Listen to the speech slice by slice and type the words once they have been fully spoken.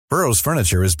Burrow's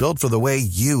furniture is built for the way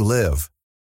you live.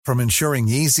 From ensuring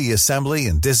easy assembly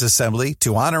and disassembly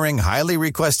to honoring highly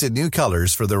requested new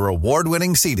colors for their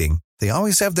award-winning seating, they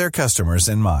always have their customers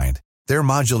in mind. Their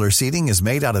modular seating is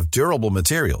made out of durable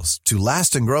materials to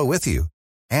last and grow with you.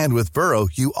 And with Burrow,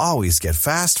 you always get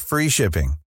fast, free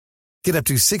shipping. Get up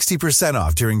to 60%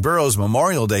 off during Burrow's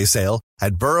Memorial Day sale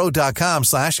at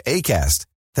burrow.com/ACAST.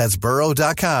 That's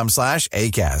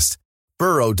burrow.com/ACAST.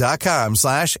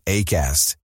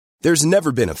 burrow.com/ACAST. There's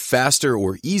never been a faster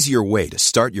or easier way to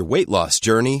start your weight loss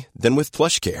journey than with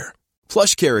PlushCare.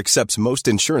 PlushCare accepts most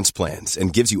insurance plans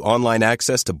and gives you online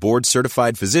access to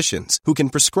board-certified physicians who can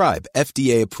prescribe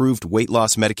FDA-approved weight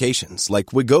loss medications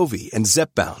like Wegovy and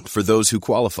Zepbound for those who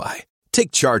qualify.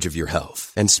 Take charge of your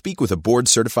health and speak with a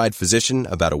board-certified physician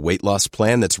about a weight loss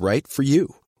plan that's right for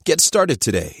you. Get started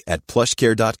today at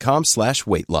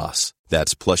plushcare.com/weight loss.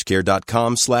 That's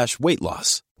plushcare.com/weight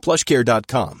loss.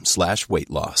 plushcare.com/weight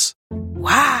loss.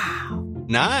 Wow.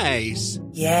 Nice.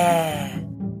 Yeah.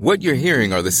 What you're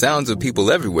hearing are the sounds of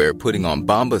people everywhere putting on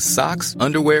Bombas socks,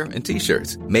 underwear, and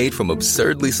T-shirts made from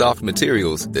absurdly soft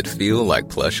materials that feel like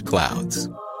plush clouds.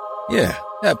 Yeah,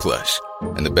 that plush.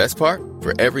 And the best part?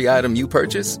 For every item you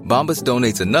purchase, Bombas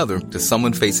donates another to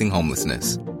someone facing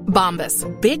homelessness. Bombas.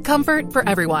 Big comfort for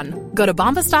everyone. Go to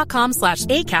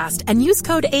bombas.com/ACAST and use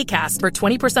code ACAST for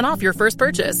 20% off your first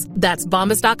purchase. That's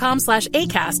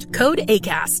bombas.com/ACAST. Code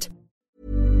ACAST.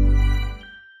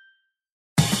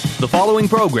 The following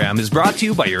program is brought to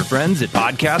you by your friends at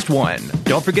Podcast One.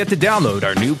 Don't forget to download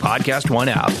our new Podcast One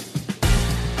app.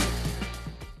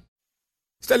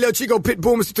 It's that little Chico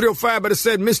Pitbull, Mr. 305, but it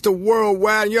said Mr.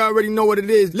 Worldwide, and you already know what it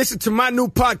is. Listen to my new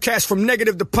podcast, From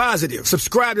Negative to Positive.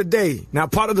 Subscribe today. Now,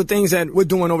 part of the things that we're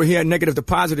doing over here at Negative to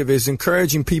Positive is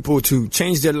encouraging people to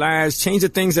change their lives, change the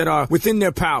things that are within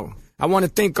their power. I want to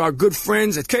thank our good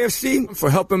friends at KFC for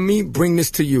helping me bring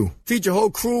this to you. Feed your whole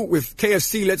crew with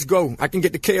KFC. Let's go. I can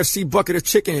get the KFC bucket of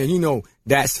chicken, and you know,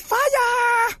 that's fire.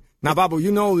 Now, Babu,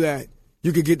 you know that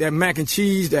you could get that mac and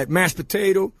cheese, that mashed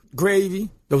potato, gravy,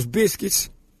 those biscuits.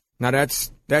 Now,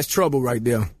 that's trouble right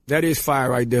there. That is fire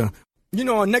right there. You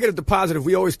know, on Negative to Positive,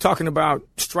 we always talking about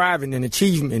striving and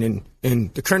achievement,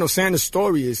 and the Colonel Sanders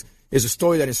story is a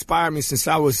story that inspired me since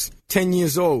I was 10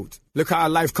 years old. Look how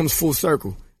life comes full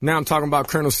circle. Now I'm talking about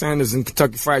Colonel Sanders and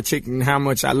Kentucky Fried Chicken and how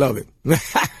much I love it.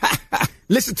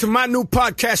 Listen to my new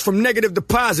podcast, From Negative to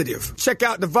Positive. Check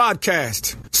out the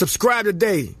vodcast. Subscribe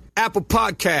today. Apple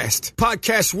Podcast,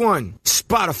 Podcast One,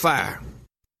 Spotify.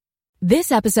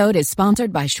 This episode is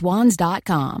sponsored by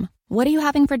Schwans.com. What are you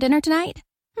having for dinner tonight?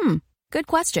 Good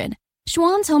question.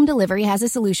 Schwans Home Delivery has a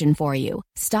solution for you.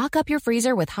 Stock up your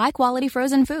freezer with high-quality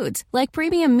frozen foods like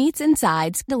premium meats and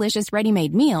sides, delicious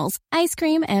ready-made meals, ice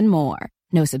cream, and more.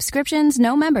 No subscriptions,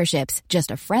 no memberships, just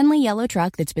a friendly yellow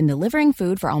truck that's been delivering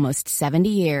food for almost 70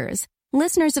 years.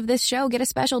 Listeners of this show get a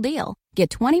special deal. Get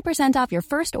 20% off your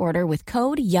first order with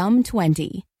code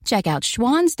YUM20. Check out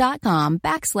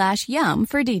schwans.com/YUM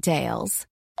for details.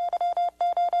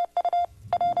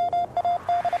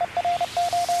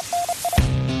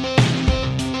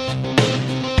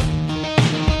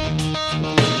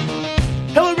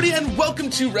 Hello, everybody, and welcome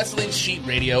to Wrestling Sheet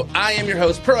Radio. I am your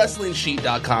host,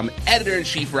 ProWrestlingSheet.com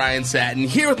editor-in-chief Ryan Satin,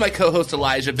 here with my co-host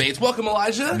Elijah Bates. Welcome,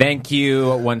 Elijah. Thank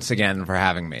you once again for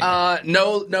having me.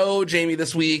 No Jamie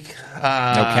this week.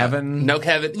 No Kevin. No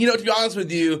Kevin. You know, to be honest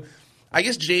with you, I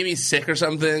guess Jamie's sick or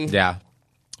something. Yeah.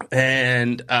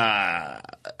 And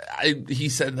he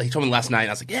told me last night, and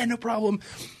I was like, yeah, no problem.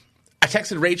 I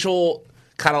texted Rachel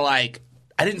kind of like,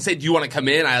 I didn't say, do you want to come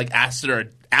in? I asked her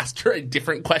a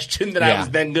different question that I was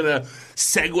then gonna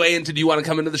segue into, do you want to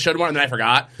come into the show tomorrow? And then I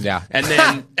forgot. Yeah. And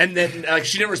then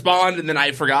she didn't respond, and then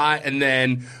I forgot. And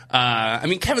then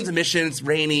Kevin's a mission. It's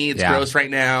rainy. It's gross right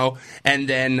now. And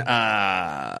then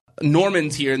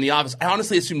Norman's here in the office. I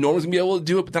honestly assumed Norman was gonna be able to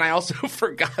do it, but then I also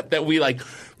forgot that we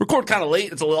record kind of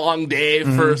late. It's a long day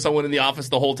for someone in the office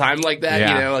the whole time like that.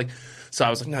 Yeah. You know, so I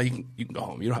was like, no, you can go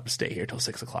home. You don't have to stay here till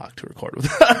 6 o'clock to record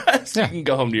with us. You can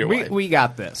go home to your wife. We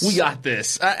got this. We got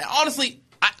this. Honestly,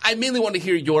 I mainly wanted to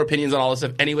hear your opinions on all this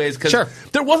stuff anyways, because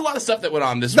there was a lot of stuff that went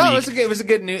on this week. No, it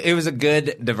was a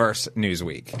good diverse news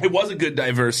week. It was a good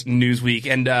diverse news week.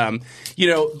 And,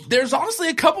 there's honestly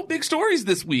a couple big stories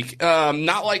this week.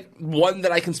 Not like one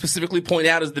that I can specifically point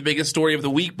out as the biggest story of the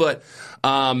week, but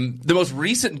the most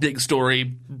recent big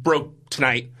story broke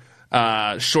tonight.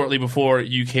 Shortly before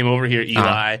you came over here,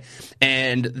 Eli,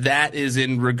 and that is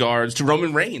in regards to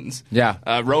Roman Reigns. Yeah.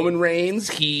 Roman Reigns,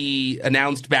 he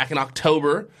announced back in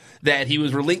October that he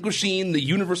was relinquishing the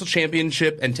Universal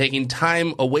Championship and taking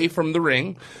time away from the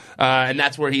ring. And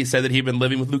that's where he said that he'd been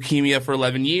living with leukemia for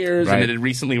 11 years and it had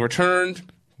recently returned.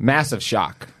 Massive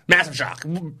shock. Massive shock.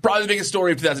 Probably the biggest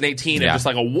story of 2018, and just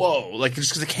like a whoa, like just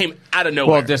because it came out of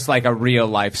nowhere. Well, just like a real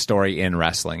life story in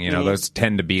wrestling. You know, those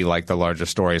tend to be like the larger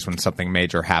stories when something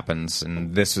major happens,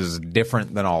 and this is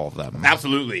different than all of them.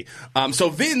 Absolutely. So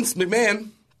Vince McMahon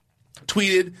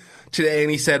tweeted today,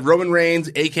 and he said Roman Reigns,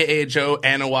 a.k.a. Joe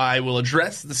Anoa'i, will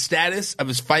address the status of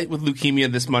his fight with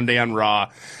leukemia this Monday on Raw.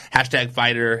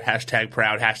 #fighter,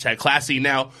 #proud, #classy.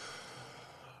 Now,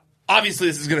 obviously,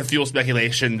 this is going to fuel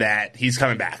speculation that he's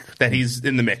coming back, that he's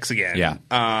in the mix again.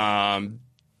 Yeah.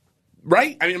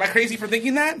 Right? I mean, am I crazy for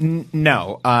thinking that?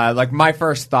 No. Like, my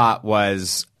first thought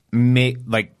was,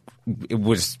 it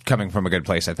was coming from a good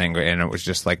place, I think, and it was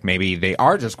just like maybe they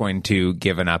are just going to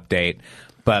give an update,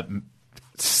 but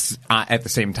at the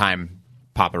same time,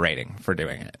 pop a rating for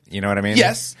doing it. You know what I mean?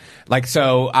 Yes. Like,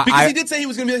 so because he did say he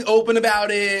was going to be like, open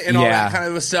about it and all Yeah. that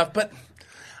kind of stuff, but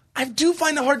I do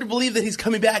find it hard to believe that he's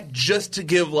coming back just to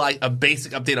give like a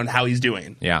basic update on how he's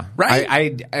doing. Yeah.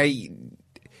 Right?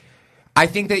 I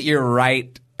think that you're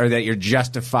right, or that you're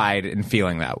justified in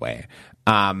feeling that way.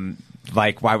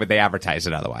 Like, why would they advertise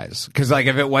it otherwise? Because, like,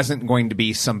 if it wasn't going to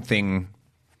be something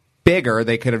bigger,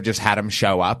 they could have just had him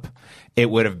show up. It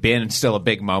would have been still a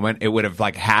big moment. It would have,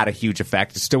 like, had a huge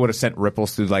effect. It still would have sent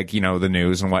ripples through, like, you know, the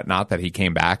news and whatnot that he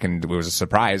came back, and it was a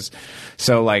surprise.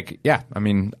 So, like, yeah, I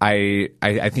mean, I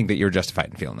think that you're justified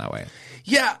in feeling that way.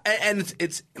 Yeah,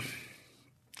 and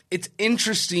it's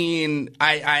interesting.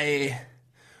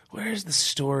 Where's the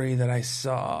story that I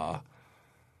saw?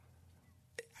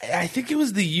 I think it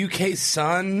was the UK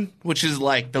Sun, which is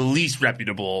like the least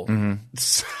reputable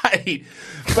site.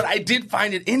 But I did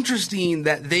find it interesting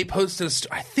that they posted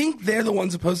I think they're the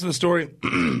ones who posted a story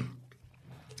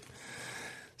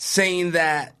saying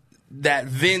that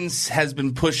Vince has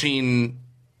been pushing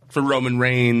for Roman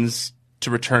Reigns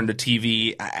to return to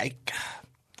TV. I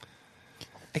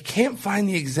can't find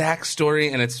the exact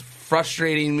story, and it's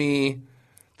frustrating me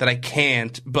that I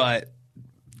can't, but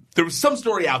there was some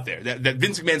story out there that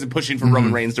Vince McMahon's been pushing for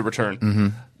Roman Reigns to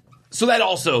return. So that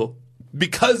also,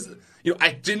 because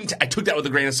I took that with a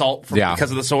grain of salt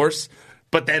because of the source.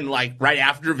 But then, like right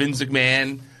after Vince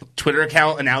McMahon Twitter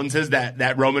account announces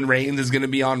that Roman Reigns is going to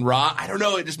be on Raw, I don't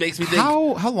know. It just makes me think.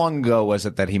 How long ago was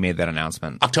it that he made that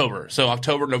announcement? October. So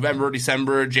October, November,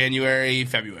 December, January,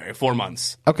 February. 4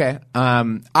 months. Okay.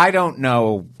 I don't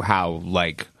know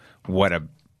what a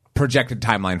projected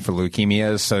timeline for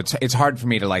leukemia is, so it's hard for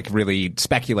me to like really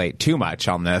speculate too much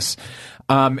on this.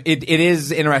 It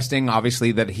is interesting,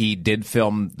 obviously, that he did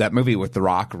film that movie with The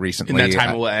Rock recently. In that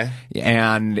time away.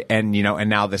 And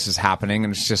now this is happening,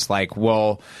 and it's just like,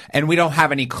 well, and we don't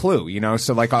have any clue,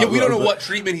 so like... Yeah, we don't know what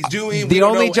treatment he's doing. The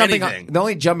only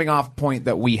jumping off point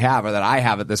that we have, or that I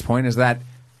have at this point, is that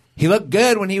he looked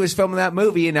good when he was filming that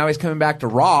movie, and now he's coming back to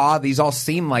Raw. These all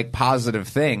seem like positive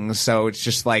things, so it's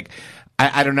just like...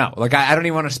 I don't know. Like, I don't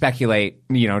even want to speculate,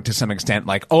 to some extent,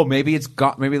 like, oh, maybe it's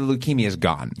gone. Maybe the leukemia is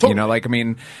gone.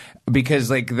 Totally.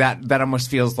 Because like that almost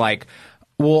feels like,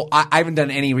 well, I haven't done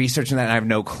any research on that, and I have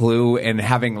no clue. And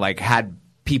having like had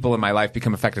people in my life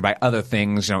become affected by other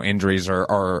things, injuries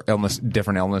or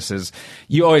different illnesses,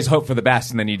 you always hope for the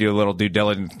best, and then you do a little due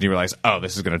diligence and you realize, oh,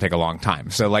 this is going to take a long time.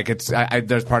 So like,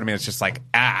 there's part of me that's just like,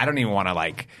 I don't even want to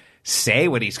like say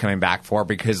what he's coming back for,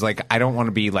 because like I don't want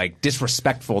to be like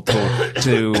disrespectful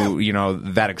to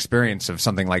that experience of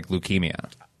something like leukemia.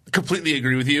 Completely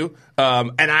agree with you.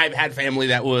 And I've had family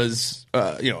that was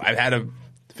I've had a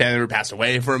family member pass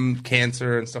away from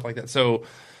cancer and stuff like that. So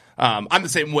I'm the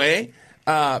same way.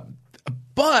 But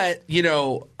I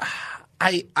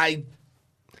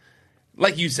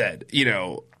like you said,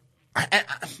 I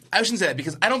shouldn't say that,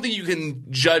 because I don't think you can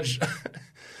judge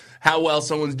how well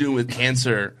someone's doing with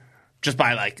cancer just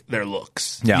by like their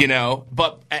looks,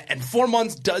 But and 4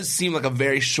 months does seem like a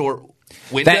very short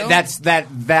window.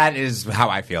 That is how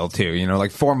I feel too.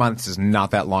 Like 4 months is not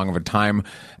that long of a time.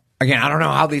 Again, I don't know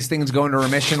how these things go into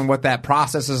remission, what that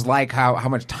process is like, how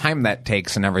much time that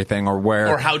takes and everything,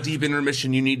 or how deep in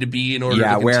remission you need to be in order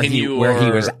to continue, where he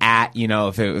was at,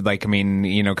 if it like,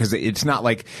 because it's not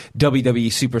like WWE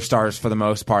superstars for the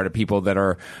most part are people that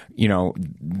are,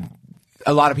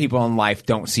 a lot of people in life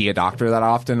don't see a doctor that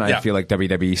often. I feel like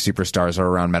WWE superstars are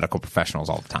around medical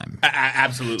professionals all the time.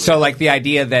 Absolutely. So, like, the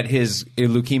idea that his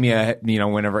leukemia,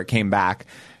 whenever it came back,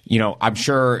 I'm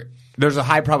sure there's a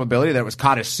high probability that it was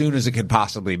caught as soon as it could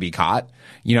possibly be caught,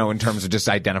 in terms of just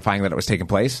identifying that it was taking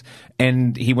place.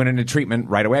 And he went into treatment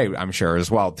right away, I'm sure, as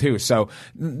well, too. So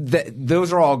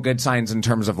those are all good signs in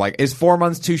terms of, like, is 4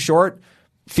 months too short?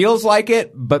 Feels like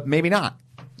it, but maybe not.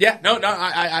 Yeah, no,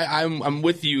 I'm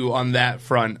with you on that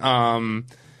front.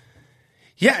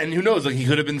 Yeah, and who knows? Like he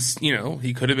could have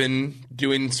been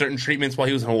doing certain treatments while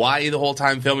he was in Hawaii the whole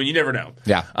time filming. You never know.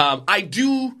 Yeah. I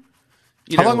do.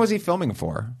 How long was he filming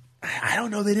for? I don't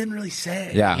know. They didn't really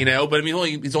say. Yeah. But I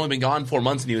mean, he's only been gone 4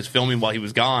 months, and he was filming while he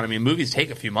was gone. I mean, movies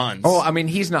take a few months. Oh, I mean,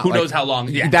 he's not. Who knows how long?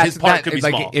 Yeah, his part could be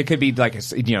like, small. It could be like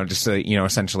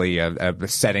essentially a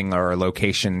setting or a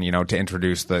location, to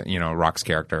introduce the Rock's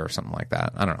character or something like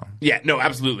that. I don't know. Yeah, no,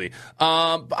 absolutely.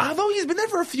 But although he's been there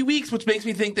for a few weeks, which makes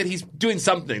me think that he's doing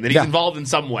something, that he's involved in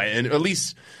some way, and at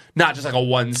least not just like a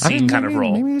one scene kind of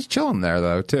role. Maybe he's chilling there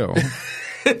though too.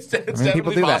 It's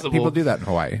people do possible. that. People do that in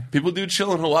Hawaii. People do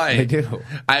chill in Hawaii. They do.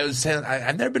 I was saying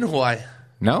I've never been to Hawaii.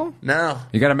 No? No.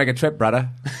 You got to make a trip, brother.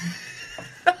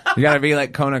 You got to be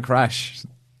like Kona Crush.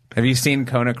 Have you seen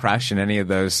Kona Crush and any of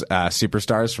those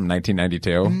superstars from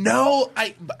 1992? No,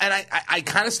 I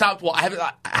kind of stopped. Well, I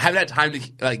haven't had time to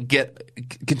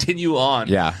continue on.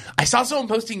 Yeah, I saw someone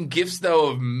posting gifs though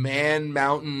of Man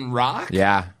Mountain Rock.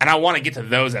 Yeah, and I want to get to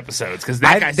those episodes because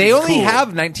that guy. They only cool.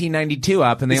 have 1992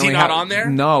 up, and they Is only he not have, on there?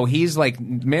 No, he's like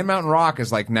Man Mountain Rock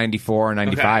is like 94 or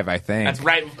 95, I think. That's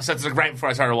right. So that's like right before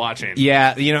I started watching.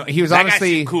 Yeah, he was that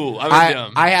honestly guy cool.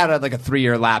 I had a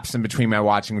 3-year lapse in between my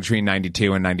watching between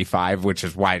 92 and 95, which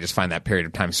is why I just find that period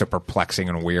of time so perplexing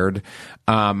and weird.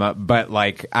 But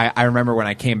like I remember when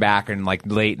I came back in like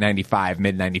late 95,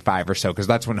 mid 95 or so, because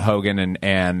that's when Hogan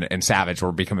and Savage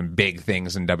were becoming big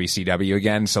things in WCW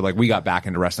again. So like we got back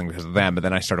into wrestling because of them. But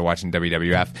then I started watching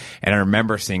WWF, and I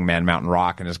remember seeing Man Mountain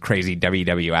Rock and his crazy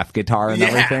WWF guitar and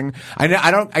everything.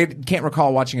 I can't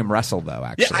recall watching him wrestle though.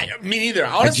 Actually, yeah, me neither.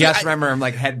 Honestly, I just remember him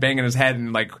like head banging his head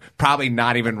and like probably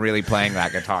not even really playing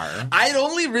that guitar. I'd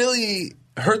only really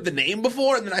heard the name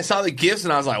before, and then I saw the gifts,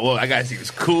 and I was like, "Whoa, that guy seems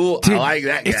cool. Dude, I like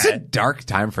that guy." It's a dark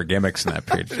time for gimmicks in that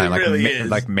period of time. It really is.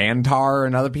 Like Mantar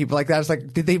and other people like that. It's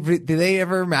like, did they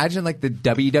ever imagine like the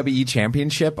WWE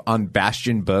Championship on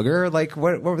Bastion Booger? Like,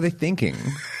 what were they thinking?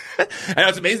 I know,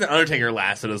 it's amazing that Undertaker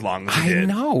lasted as long as he did. I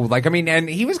know. Like, I mean, and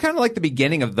he was kind of like the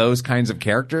beginning of those kinds of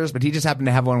characters, but he just happened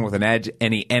to have one with an edge,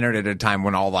 and he entered at a time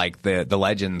when all like the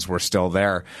legends were still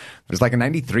there. It was like in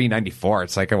 93, 94.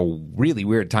 It's like a really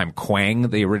weird time. Quang,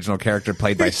 the original character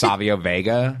played by Savio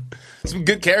Vega. Some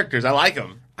good characters. I like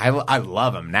them. I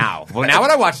love him now. Well, now when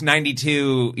I watch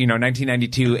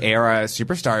 1992 era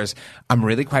superstars, I'm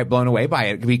really quite blown away by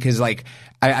it because like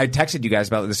I texted you guys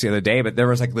about this the other day, but there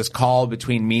was like this call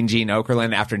between Mean Gene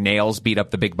Okerlund after Nails beat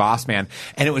up the Big Boss Man,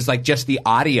 and it was like just the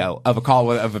audio of a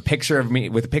call of a picture of me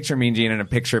with a picture of Mean Gene and a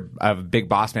picture of Big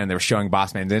Boss Man. They were showing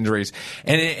Boss Man's injuries,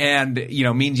 and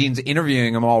Mean Gene's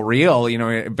interviewing him all real,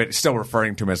 but still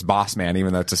referring to him as Boss Man,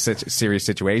 even though it's a serious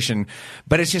situation.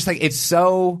 But it's just like it's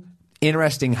so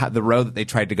interesting how the road that they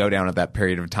tried to go down at that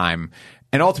period of time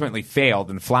and ultimately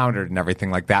failed and floundered and everything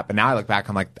like that. But now I look back,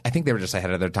 I'm like, I think they were just ahead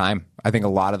of their time. I think a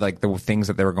lot of like the things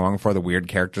that they were going for, the weird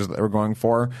characters that they were going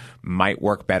for, might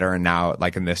work better and now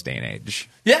like in this day and age.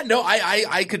 Yeah, no,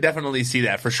 I could definitely see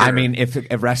that for sure. I mean, if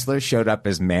wrestlers showed up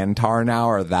as Mantar now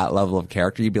or that level of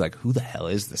character, you'd be like, who the hell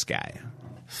is this guy?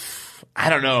 I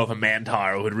don't know if a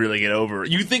Mantar would really get over.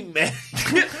 You think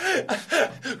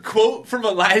quote from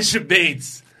Elijah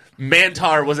Bates,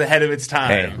 Mantar was ahead of its time.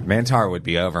 Hey, Mantar would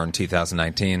be over in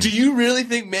 2019. Do you really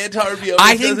think Mantar would be over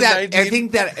in 2019? I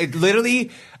think that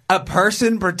literally a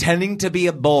person pretending to be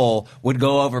a bull would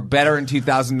go over better in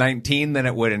 2019 than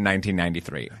it would in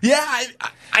 1993. Yeah,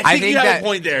 I think you have a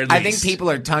point there, at least. I think people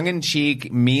are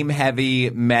tongue-in-cheek, meme-heavy,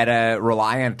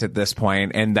 meta-reliant at this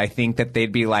point, and I think that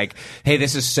they'd be like, hey,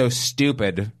 this is so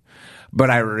stupid, but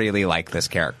I really like this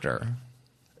character.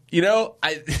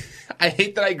 I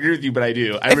hate that I agree with you, but I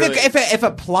do. If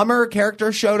a Plumber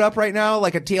character showed up right now,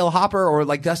 like a T.L. Hopper or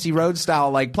like Dusty Rhodes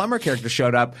style, like Plumber character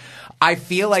showed up, I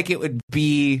feel like it would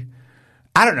be,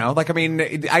 I don't know. Like, I mean,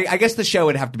 I guess the show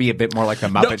would have to be a bit more like the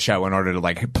Muppet Show in order to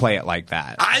like play it like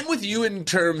that. I'm with you in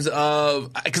terms of,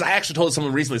 because I actually told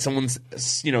someone recently,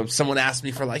 someone asked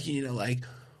me for like,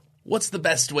 what's the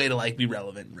best way to like be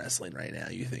relevant in wrestling right now,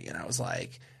 you think? And I was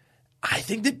like, I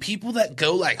think that people that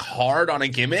go like hard on a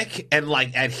gimmick and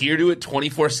like adhere to it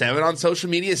 24/7 on social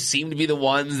media seem to be the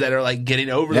ones that are like getting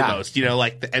over the most.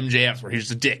 Like the MJFs where he's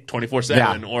just a dick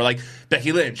 24/7, or like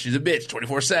Becky Lynch, she's a bitch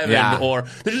 24/7, or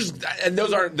they're just, and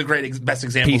those aren't the best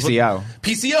examples.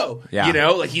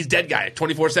 PCO, like he's dead guy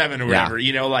 24/7 or whatever.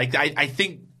 Like I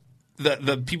think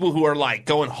the people who are like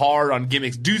going hard on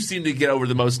gimmicks do seem to get over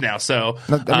the most now. So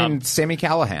I mean, Sami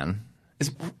Callihan is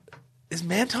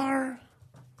Mantar.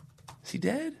 Is he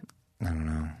dead? I don't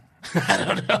know. I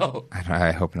don't know.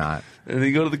 I hope not. Did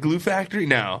they go to the glue factory?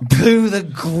 No. To the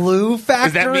glue factory?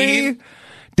 Does that mean?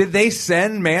 Did they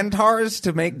send Mantars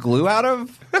to make glue out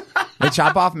of? They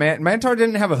chop off Mantar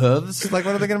didn't have hooves. Like,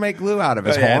 what are they going to make glue out of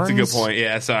his horns? That's a good point.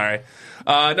 Yeah, sorry.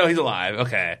 No, he's alive.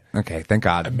 Okay. Okay, thank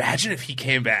God. Imagine if he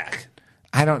came back.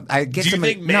 I Do guess you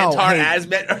think Mantar as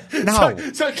Mantar?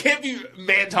 No. So it can't be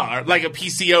Mantar, like a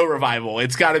PCO revival.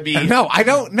 It's got to be. No, I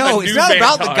don't know. It's not Mantar.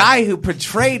 about the guy who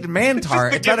portrayed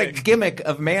Mantar. It's about a gimmick. gimmick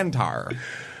of Mantar.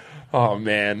 Oh,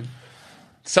 man.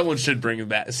 Someone should bring him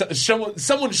back.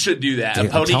 Someone should do that. Dude, a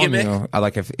pony gimmick.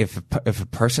 Like if a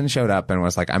person showed up and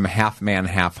was like, I'm half man,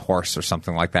 half horse or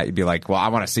something like that, you'd be like, well, I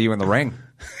want to see you in the ring.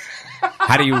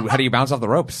 How do you bounce off the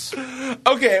ropes?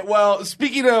 Okay, well,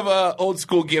 speaking of old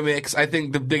school gimmicks, I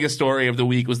think the biggest story of the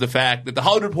week was the fact that the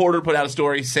Hollywood Reporter put out a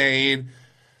story saying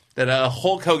that a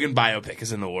Hulk Hogan biopic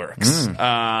is in the works.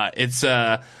 It's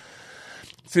going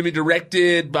to be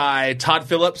directed by Todd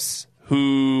Phillips,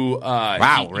 who...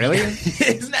 wow, really?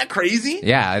 Isn't that crazy?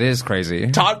 Yeah, it is crazy.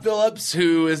 Todd Phillips,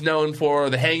 who is known for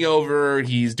The Hangover.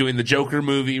 He's doing the Joker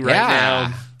movie right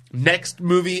now. Next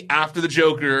movie after the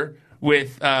Joker...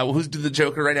 with who's doing the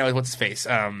Joker right now? What's his face?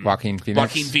 Joaquin Phoenix.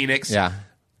 Joaquin Phoenix. Yeah.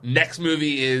 Next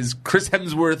movie is Chris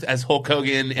Hemsworth as Hulk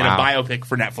Hogan in a biopic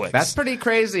for Netflix. That's pretty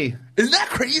crazy. Isn't that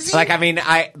crazy? Like, I mean,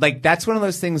 that's one of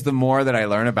those things. The more that I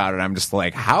learn about it, I'm just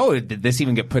like, how did this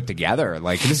even get put together?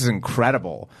 Like, this is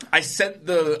incredible. I sent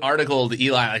the article to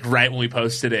Eli like right when we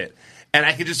posted it, and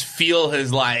I could just feel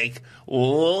his like,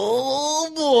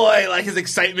 oh boy, like his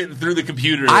excitement through the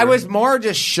computer. I was more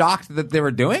just shocked that they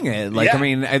were doing it. Like, Yeah. I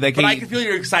mean, like, but I can feel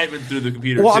your excitement through the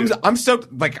computer. well, too. I'm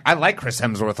stoked. Like, I like Chris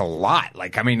Hemsworth a lot.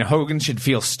 Like, I mean, Hogan should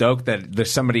feel stoked that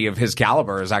there's somebody of his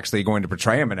caliber is actually going to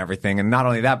portray him and everything. And not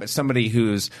only that, but somebody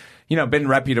who's, you know, been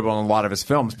reputable in a lot of his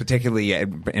films, particularly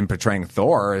in portraying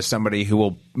Thor, is somebody who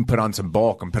will put on some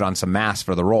bulk and put on some mass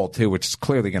for the role too, which is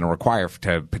clearly going to require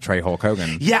to portray Hulk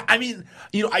Hogan. Yeah, I mean,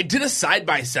 you know, I did a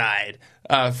side-by-side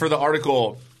for the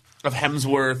article of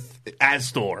Hemsworth as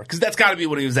Thor, because that's got to be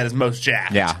when he was at his most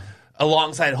jacked. Yeah.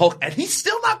 Alongside Hulk, and he's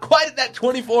still not quite at that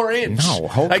 24-inch. No,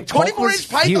 Hulk, like Hulk 24-inch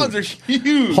pythons are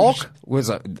huge. Hulk was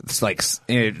it's like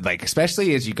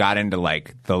especially as you got into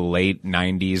like the late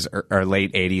 90s or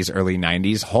late 80s, early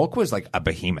 90s, Hulk was like a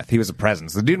behemoth. He was a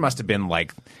presence. The dude must have been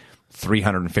like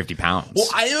 350 pounds. Well,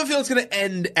 I have a feeling it's going to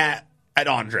end at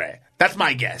Andre. That's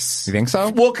my guess. You think so?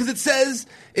 Well, because it says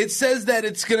that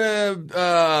it's gonna.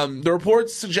 The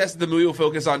reports suggest that the movie will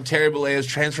focus on Terry Bollea's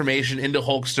transformation into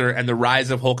Hulkster and the rise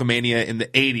of Hulkamania in the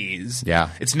 80s. Yeah,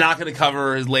 it's not going to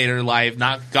cover his later life,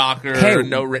 not Gawker, hey,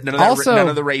 none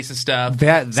of the racist stuff.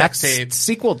 That's tape.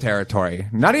 sequel territory.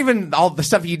 Not even all the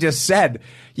stuff you just said.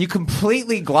 You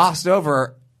completely glossed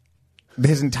over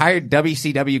his entire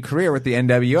WCW career with the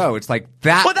NWO. It's like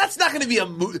that. But that's not going to be a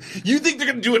movie. You think they're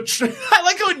going to do a? I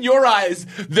like how in your eyes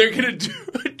they're going to do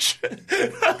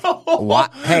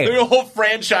a whole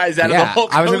franchise out of the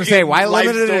Hulk I was going to say, why life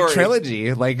limit it to a story?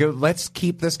 trilogy? Like, let's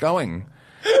keep this going.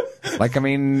 Like, I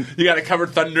mean, you got to cover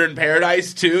Thunder in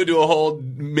Paradise too. Do a whole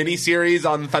mini series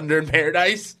on Thunder in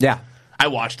Paradise. Yeah. I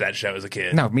watched that show as a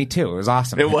kid. No, me too. It was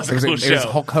awesome. It was a cool show. It was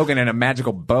Hulk Hogan in a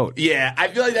magical boat. Yeah, I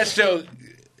feel like that show.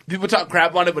 People talk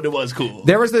crap on it, but it was cool.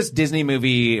 There was this Disney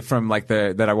movie from like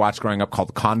that I watched growing up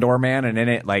called Condor Man, and in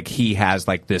it, like he has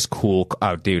like this cool.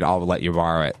 Oh, dude, I'll let you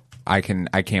borrow it. I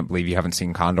can't believe you haven't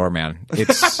seen Condor Man.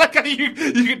 It's like you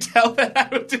can tell that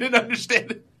I didn't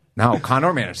understand it. No,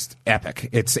 Condor Man is epic.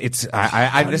 It's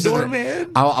Condor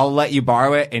Man? I'll let you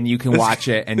borrow it and you can watch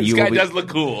it and this guy does look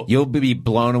cool. You'll be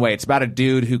blown away. It's about a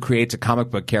dude who creates a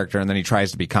comic book character and then he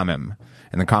tries to become him.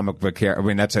 And the comic book character, I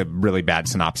mean, that's a really bad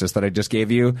synopsis that I just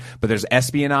gave you. But there's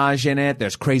espionage in it.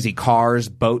 There's crazy cars,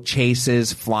 boat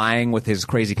chases, flying with his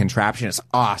crazy contraption. It's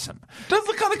awesome. Does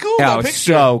look kind of cool. Yeah, it's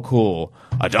so cool.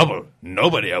 A double.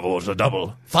 Nobody ever was a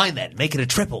double. Find that. Make it a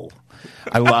triple.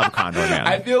 I love Condor Man.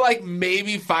 I feel like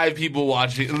maybe 5 people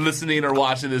listening or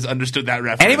watching this understood that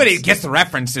reference. Anybody who gets the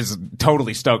reference is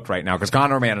totally stoked right now because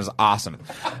Condor Man is awesome.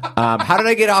 How did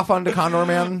I get off onto Condor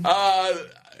Man?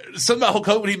 Something about Hulk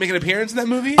Hogan. Would he make an appearance in that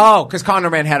movie? Oh, because Condor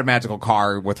Man had a magical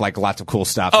car with like lots of cool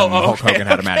stuff, and Hulk Hogan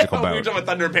had a magical boat. We were talking about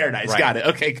Thunder in Paradise. Right. Got it.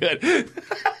 Okay, good.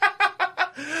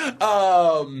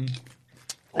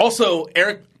 Also,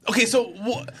 Eric. Okay, so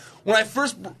when I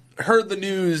first heard the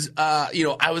news,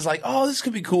 I was like, "Oh, this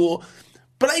could be cool,"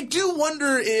 but I do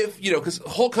wonder if because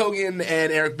Hulk Hogan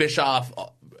and Eric Bischoff's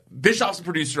a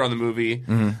producer on the movie.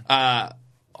 Mm-hmm.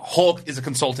 Hulk is a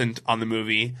consultant on the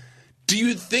movie. Do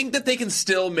you think that they can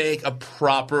still make a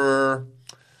proper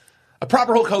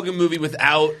Hulk Hogan movie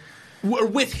without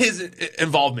with his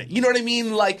involvement. You know what I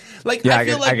mean? Like Yeah, I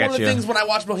feel like get one of the you. things when I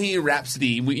watched Bohemian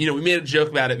Rhapsody, we made a joke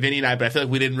about it, Vinny and I, but I feel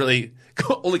like we didn't really,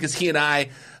 only because he and I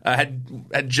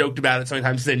had joked about it so many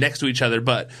times sitting next to each other.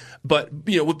 But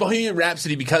with Bohemian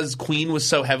Rhapsody, because Queen was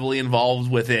so heavily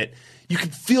involved with it, you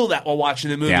could feel that while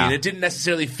watching the movie, and it didn't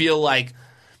necessarily feel like.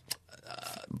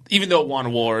 Even though it won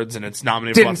awards and it's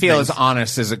nominated, didn't for feel lots as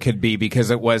honest as it could be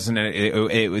because it wasn't.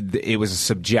 It was a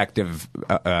subjective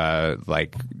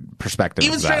perspective.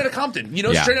 Even of Straight that. Outta Compton,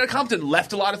 Straight Outta Compton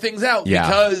left a lot of things out Yeah.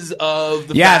 because of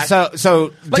the Yeah, fact.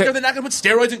 so are they not going to put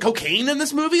steroids and cocaine in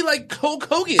this movie? Like Hulk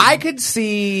Hogan, I could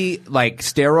see like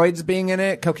steroids being in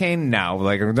it. Cocaine, no.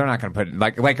 Like they're not going to put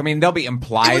like I mean they'll be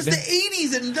implied. It was the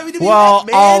 '80s and WWE. Well,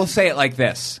 man. I'll say it like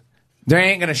this: they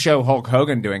ain't going to show Hulk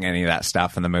Hogan doing any of that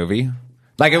stuff in the movie.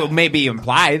 Like it may be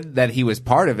implied that he was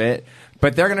part of it,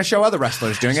 but they're going to show other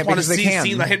wrestlers doing it because they can.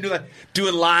 Scene like him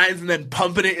doing lines and then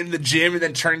pumping it in the gym and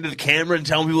then turning to the camera and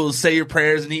telling people to say your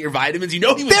prayers and eat your vitamins. He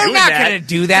was They're doing not that. going to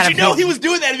do that. But he was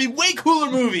doing that. It'd be a way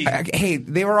cooler movie. Hey,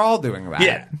 they were all doing that.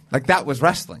 Yeah. Like that was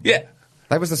wrestling. Yeah.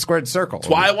 That was the squared circle. That's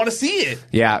why I want to see it.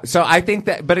 Yeah, so I think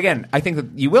that, but again, I think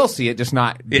that you will see it, just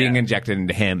not being injected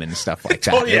into him and stuff like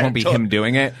that. It won't be him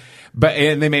doing it,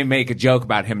 and they may make a joke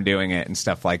about him doing it and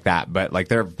stuff like that. But like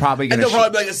they're probably going to, and there'll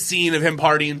probably be like a scene of him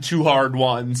partying too hard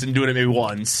once and doing it maybe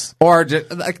once, or just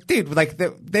like, dude, like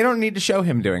they don't need to show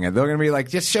him doing it. They're going to be like,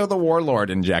 just show the Warlord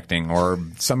injecting or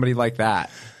somebody like that.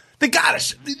 They gotta.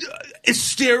 If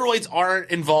steroids aren't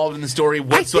involved in the story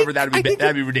whatsoever, that'd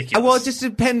be ridiculous. Well, it just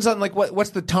depends on like what's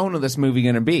the tone of this movie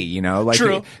going to be, like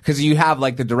True. Because you have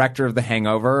like the director of The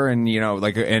Hangover and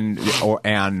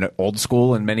and Old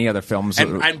School and many other films.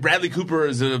 And Bradley Cooper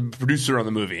is a producer on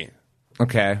the movie.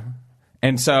 Okay,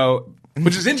 and so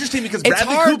which is interesting because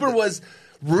Bradley Cooper was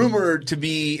rumored to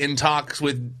be in talks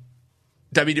with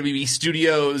WWE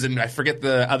Studios, and I forget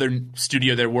the other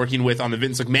studio they're working with on the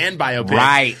Vince McMahon biopic.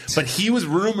 Right. But he was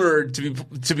rumored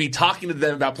to be talking to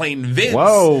them about playing Vince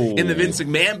in the Vince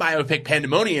McMahon biopic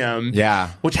Pandemonium. Yeah.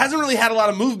 Which hasn't really had a lot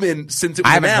of movement since it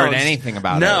was announced. I haven't heard anything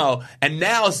about it. No. And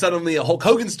now suddenly a Hulk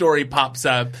Hogan story pops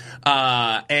up,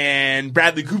 and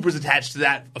Bradley Cooper's attached to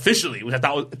that officially, which I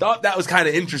thought that was kind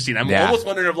of interesting. I'm almost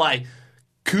wondering if like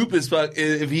Coop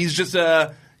if he's just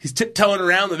he's tiptoeing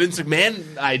around the Vince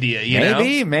McMahon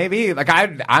idea, Maybe. Like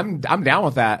I'm down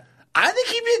with that. I think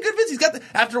he'd be a good Vince. He's got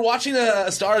after watching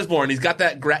A Star Is Born, he's got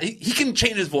that. He can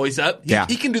change his voice up.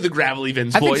 He can do the gravelly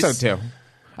Vince voice. I think so too.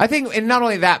 I think, and not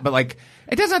only that, but like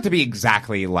it doesn't have to be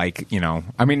exactly like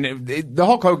I mean, the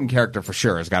Hulk Hogan character for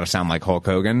sure has got to sound like Hulk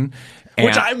Hogan.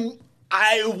 Which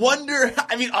I wonder.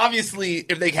 I mean, obviously,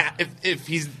 if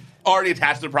he's already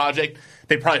attached to the project,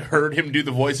 they probably heard him do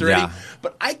the voice already. Yeah.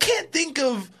 But I can't think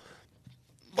of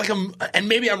and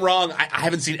maybe I'm wrong. I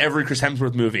haven't seen every Chris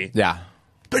Hemsworth movie. Yeah,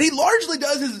 but he largely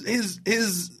does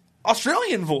his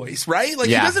Australian voice, right? Like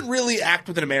he doesn't really act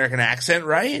with an American accent,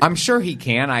 right? I'm sure he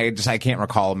can. I can't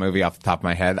recall a movie off the top of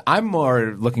my head. I'm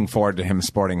more looking forward to him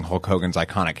sporting Hulk Hogan's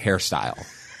iconic hairstyle.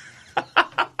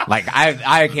 Like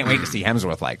I can't wait to see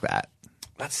Hemsworth like that.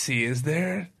 Let's see. Is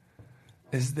there?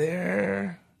 I'm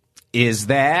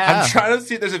trying to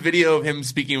see if there's a video of him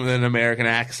speaking with an American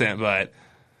accent, but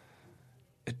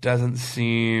it doesn't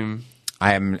seem.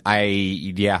 I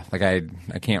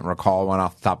can't recall one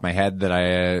off the top of my head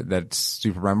that's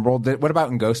super memorable. What about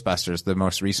in Ghostbusters, the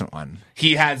most recent one?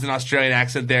 He has an Australian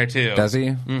accent there too. Does he?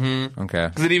 Mm-hmm. Okay.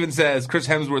 Because it even says Chris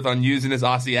Hemsworth on using his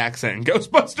Aussie accent in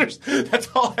Ghostbusters. That's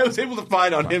all I was able to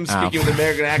find on him speaking with an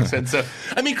American accent. So,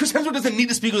 I mean, Chris Hemsworth doesn't need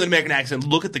to speak with an American accent.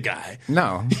 Look at the guy.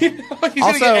 No. He's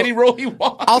going to get any role he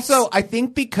wants. Also, I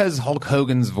think because Hulk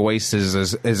Hogan's voice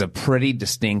is a pretty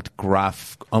distinct,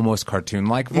 gruff, almost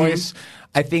cartoon-like voice,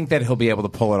 I think that he'll be able to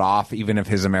pull it off even if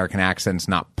his American accent's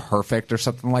not perfect or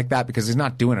something like that, because he's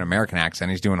not doing an American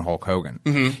accent, he's doing Hulk Hogan.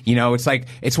 Mm-hmm.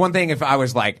 It's one thing if I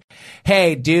was like,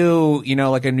 hey, do,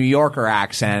 like a New Yorker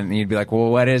accent, and you'd be like, well,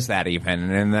 what is that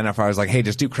even? And then if I was like, hey,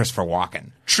 just do Christopher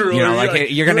Walken. True.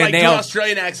 You're going to nail do an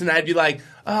Australian accent, I'd be like,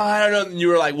 I don't know. And you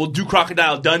were like, well, do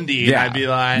Crocodile Dundee. And I'd be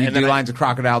like, you do lines of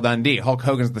Crocodile Dundee. Hulk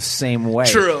Hogan's the same way.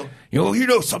 True. You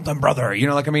know something, brother.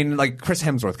 Chris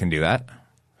Hemsworth can do that.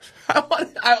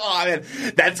 Man,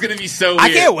 that's going to be so weird. I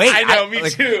can't wait. I know, me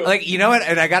too. You know what?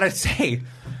 And I got to say,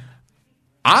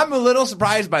 I'm a little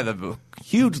surprised by the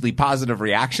hugely positive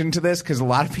reaction to this, because a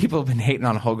lot of people have been hating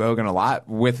on Hulk Hogan a lot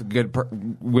with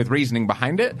with reasoning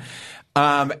behind it.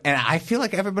 And I feel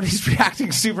like everybody's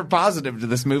reacting super positive to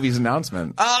this movie's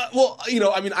announcement.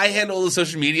 I handle the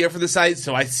social media for the site,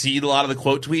 so I see a lot of the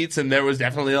quote tweets, and there was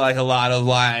definitely a lot of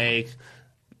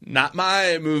not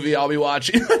my movie I'll be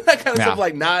watching. That kind of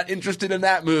stuff, not interested in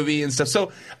that movie and stuff.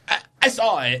 So I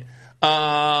saw it.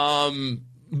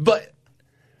 But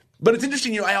it's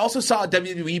interesting. I also saw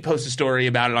WWE post a story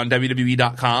about it on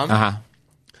WWE.com,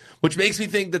 which makes me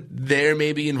think that they're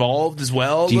maybe involved as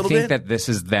well. Do you think that this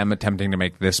is them attempting to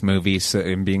make this movie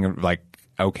and being like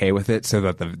okay with it so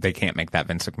that they can't make that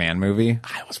Vince McMahon movie?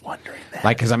 I was wondering that.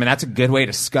 Because that's a good way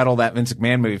to scuttle that Vince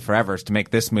McMahon movie forever, is to make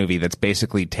this movie that's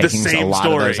basically taking a lot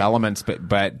of those elements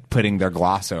but putting their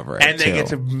gloss over it. And they get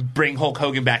to bring Hulk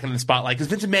Hogan back into the spotlight because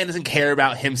Vince McMahon doesn't care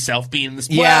about himself being in this.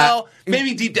 Yeah. Well,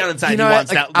 maybe deep down inside he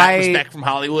wants that respect from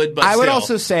Hollywood. But I would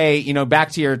also say,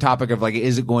 back to your topic of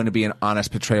is it going to be an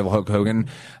honest portrayal of Hulk Hogan?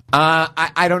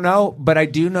 I don't know, but I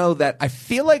do know that I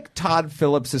feel like Todd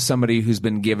Phillips is somebody who's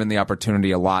been given the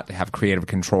opportunity a lot to have creative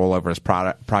control over his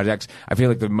projects. I feel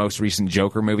like the most recent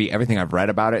Joker movie, everything I've read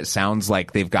about it sounds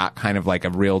like they've got kind of like a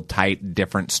real tight,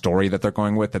 different story that they're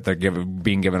going with, that they're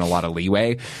being given a lot of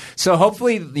leeway. So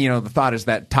hopefully, the thought is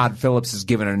that Todd Phillips is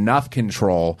given enough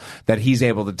control that he's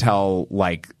able to tell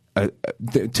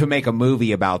to make a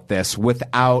movie about this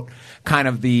without kind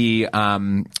of the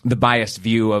biased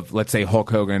view of, let's say, Hulk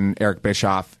Hogan, Eric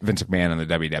Bischoff, Vince McMahon, and the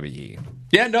WWE.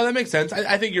 Yeah, no, that makes sense.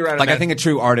 I think you're right. I think a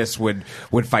true artist would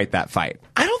fight that fight.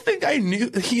 I don't think I knew.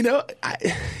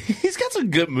 He's got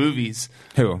some good movies.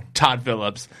 Who? Todd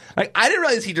Phillips. I didn't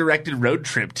realize he directed Road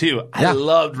Trip too. I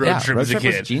loved Road Trip as a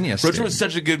kid. Was genius. Road Trip was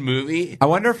such a good movie. I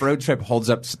wonder if Road Trip holds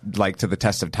up to the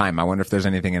test of time. I wonder if there's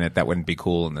anything in it that wouldn't be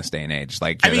cool in this day and age.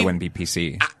 That wouldn't be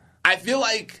PC. I feel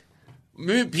like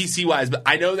maybe PC wise, but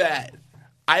I know that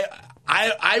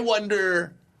I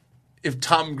wonder if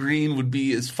Tom Green would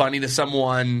be as funny to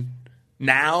someone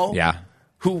now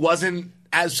who wasn't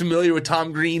as familiar with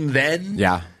Tom Green then.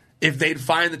 Yeah. If they'd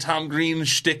find the Tom Green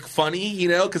shtick funny,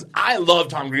 because I love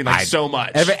Tom Green so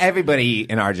much. Everybody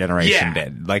in our generation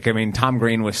did. Tom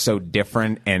Green was so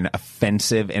different and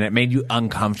offensive, and it made you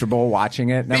uncomfortable watching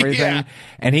it and everything. Yeah.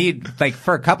 And he,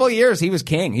 for a couple of years, he was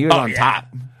king. He was on top.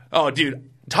 Oh, dude.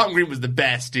 Tom Green was the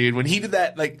best, dude. When he did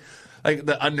that, like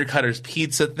the Undercutter's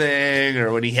Pizza thing,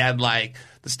 or when he had,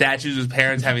 the statues of his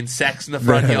parents having sex in the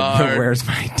front yard. The Where's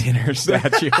My Dinner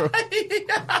statue.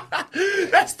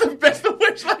 That's the best. The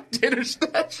Where's My Dinner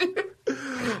statue.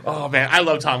 Oh, man. I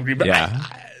love Tom Green.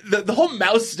 But the whole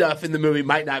mouse stuff in the movie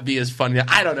might not be as funny.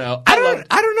 I don't know. I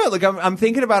don't know. I'm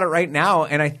thinking about it right now,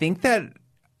 and I think that,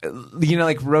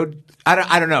 Road...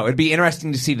 I don't know. It'd be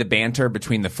interesting to see the banter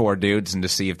between the four dudes and to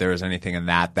see if there was anything in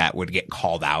that would get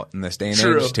called out in this day and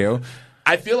age, too.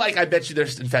 I feel like I bet you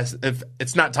there's if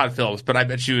it's not Todd Phillips, but I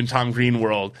bet you in Tom Green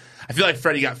world, I feel like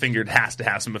Freddy Got Fingered has to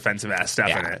have some offensive ass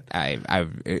stuff in it.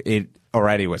 It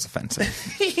already was offensive.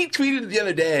 He tweeted the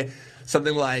other day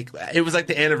something like it was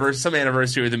some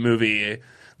anniversary of the movie.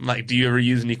 Do you ever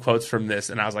use any quotes from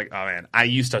this? And I was like, oh man, I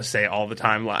used to say all the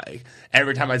time,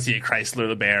 every time I'd see a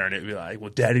Chrysler LeBaron, it'd be like, well,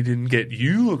 Daddy didn't get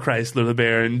you a Chrysler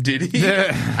LeBaron, did he?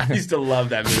 I used to love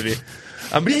that movie.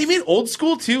 But he made Old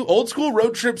School too. Old School,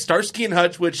 Road Trip, Starsky and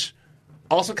Hutch, which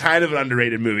also kind of an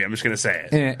underrated movie. I'm just going to say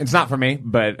it. It's not for me,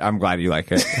 but I'm glad you like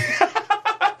it.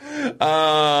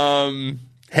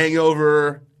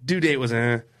 Hangover, Due Date was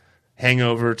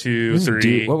Hangover 2,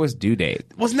 3. What was Due Date?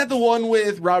 Wasn't that the one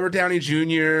with Robert Downey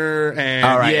Jr. and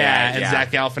and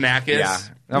Zach Galifianakis? Yeah,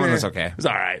 that one was okay. It was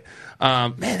all right.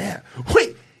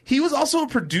 Wait, he was also a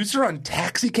producer on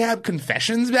Taxi Cab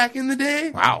Confessions back in the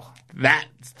day? Wow.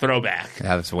 That's throwback.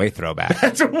 Yeah, that's way throwback.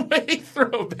 That's a way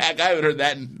throwback. I haven't heard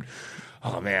that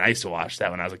oh man, I used to watch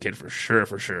that when I was a kid for sure.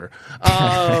 But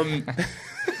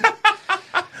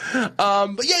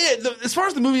as far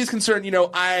as the movie is concerned,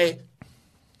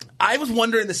 I was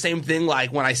wondering the same thing.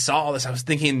 When I saw all this, I was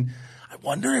thinking, I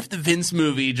wonder if the Vince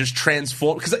movie just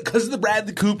transformed because of the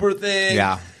Bradley Cooper thing.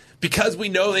 Yeah. Because we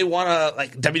know they want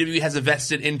to WWE has a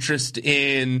vested interest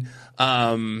in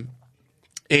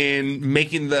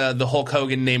making the Hulk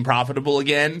Hogan name profitable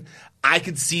again. I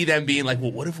could see them being like,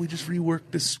 well, what if we just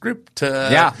reworked the script?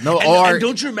 And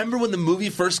don't you remember when the movie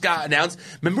first got announced?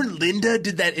 Remember Linda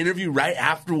did that interview right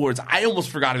afterwards? I almost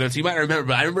forgot about it, so you might remember,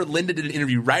 but I remember Linda did an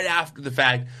interview right after the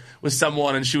fact with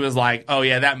someone, and she was like, oh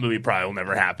yeah, that movie probably will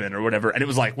never happen or whatever. And it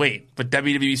was like, wait, but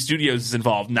WWE Studios is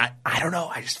involved. I don't know.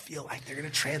 I just feel like they're going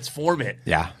to transform it.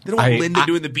 Yeah. They don't want Linda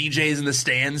doing the BJs in the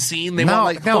stand scene. They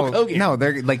want Hulk Hogan. No,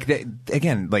 they're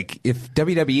again, if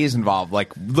WWE is involved,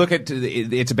 look at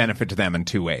it's a benefit to them in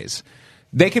two ways.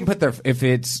 They can put if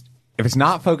it's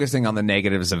not focusing on the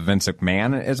negatives of Vince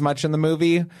McMahon as much in the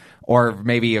movie, or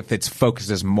maybe if it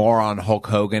focuses more on Hulk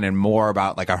Hogan and more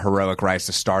about a heroic rise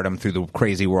to stardom through the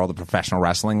crazy world of professional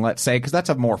wrestling, let's say, because that's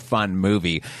a more fun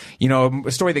movie.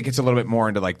 A story that gets a little bit more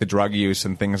into the drug use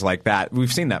and things like that.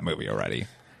 We've seen that movie already.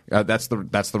 That's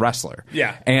the Wrestler.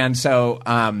 Yeah. And so,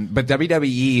 but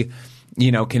WWE,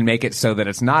 can make it so that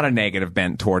it's not a negative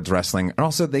bent towards wrestling, and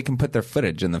also they can put their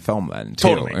footage in the film then too,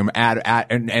 Totally. and add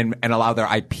and allow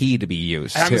their IP to be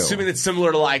used. And I'm too. assuming it's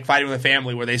similar to like Fighting with a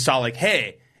Family, where they saw like,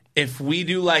 hey, if we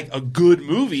do like a good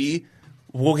movie,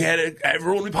 we'll get it.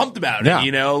 Everyone will be pumped about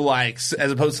it, like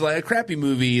as opposed to like a crappy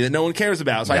movie that no one cares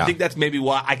about. So I think that's maybe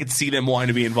why I could see them wanting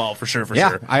to be involved for sure.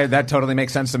 That totally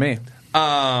makes sense to me.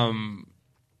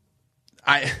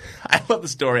 I love the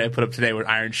story I put up today where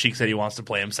Iron Sheik said he wants to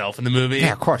play himself in the movie.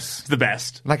 Yeah, of course. It's the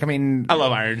best. Like, I mean, I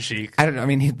love Iron Sheik. I don't know. I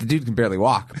mean, the dude can barely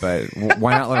walk, but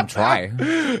why not let him try?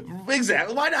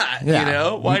 Exactly. Why not?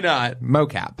 Yeah. Why not?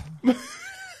 Mocap.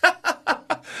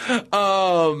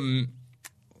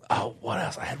 Oh, what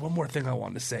else? I had one more thing I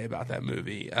wanted to say about that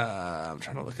movie. I'm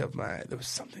trying to look up there was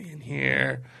something in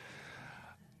here.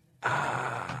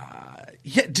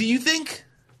 Do you think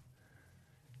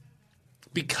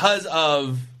because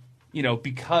of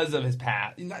his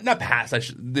past, not past,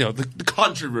 the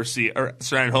controversy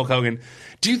surrounding Hulk Hogan,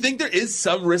 do you think there is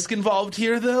some risk involved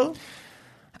here, though?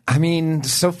 I mean,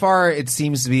 so far it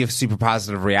seems to be a super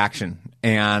positive reaction,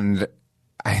 and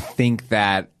I think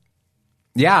that,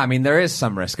 there is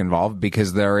some risk involved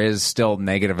because there is still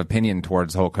negative opinion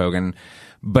towards Hulk Hogan,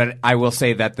 but I will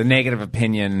say that the negative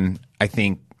opinion, I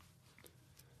think,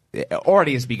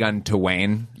 already has begun to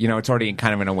wane. It's already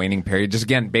kind of in a waning period, just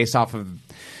again, based off of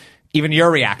even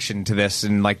your reaction to this,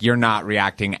 and like you're not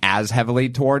reacting as heavily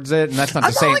towards it, and that's not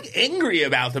to say I'm not like angry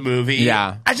about the movie.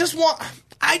 Yeah. I just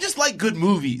like good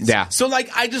movies. Yeah. So like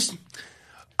I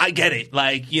get it.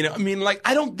 Like,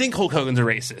 I don't think Hulk Hogan's a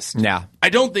racist. Yeah. I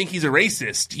don't think he's a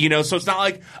racist, so it's not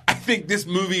like I think this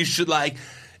movie should like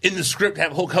in the script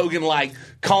have Hulk Hogan like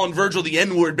calling Virgil the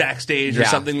N-word backstage or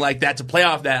something like that to play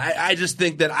off that. I just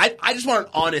think that I just want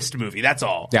an honest movie. That's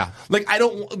all. Yeah. Like I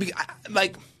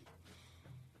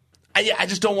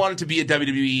just don't want it to be a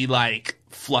WWE like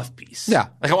fluff piece. Yeah.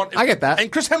 Like I get that.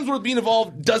 And Chris Hemsworth being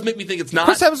involved does make me think it's not.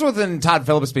 Chris Hemsworth and Todd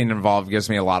Phillips being involved gives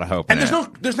me a lot of hope. And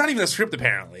there's not even a script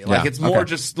apparently. Like it's more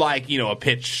just like a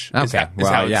pitch. Okay. Is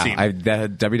how it seems.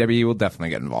 The WWE will definitely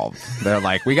get involved. They're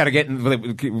like, we got to get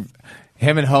in.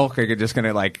 Him and Hulk are just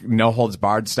gonna like no holds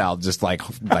barred style, just like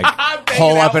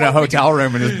hole up in a hotel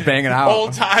room and just bang it out.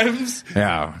 Old times.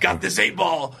 Yeah. Got this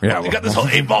 8-ball. Yeah. We got this whole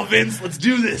 8-ball Vince. Let's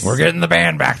do this. We're getting the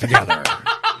band back together.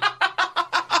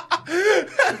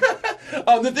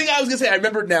 The thing I was gonna say, I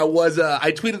remembered now, was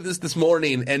I tweeted this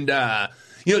morning, and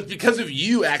it's because of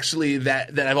you actually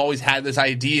that I've always had this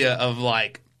idea of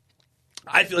like,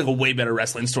 I feel like a way better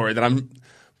wrestling story that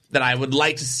I would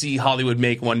like to see Hollywood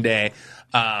make one day.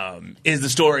 Is the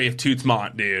story of Toots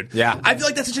Mondt, dude. Yeah. I feel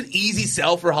like that's such an easy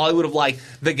sell for Hollywood of like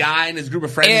the guy and his group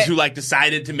of friends who like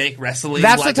decided to make wrestling.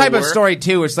 That's like the type a of work. story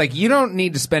too. It's like you don't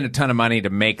need to spend a ton of money to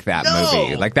make that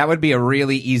movie. Like that would be a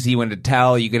really easy one to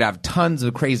tell. You could have tons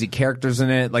of crazy characters in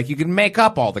it. Like you could make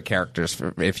up all the characters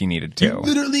if you needed to.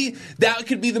 Literally, that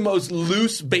could be the most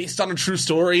loose, based on a true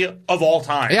story of all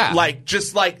time. Yeah. Like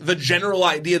just like the general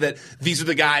idea that these are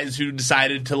the guys who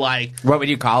decided to like. What would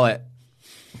you call it?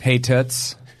 Hey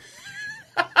Toots.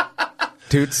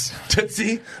 Toots.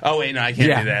 Tootsie? Oh, wait, no, I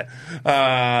can't do that.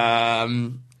 I'll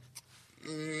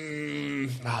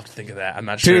have to think of that. I'm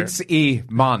not sure. Toots E.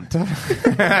 Mondt.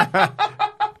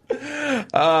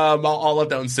 I'll let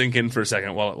that one sink in for a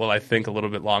second while I think a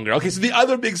little bit longer. Okay, so the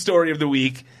other big story of the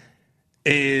week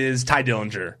is Ty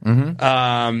Dillinger.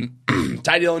 Mm-hmm.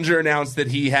 Ty Dillinger announced that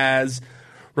he has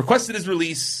requested his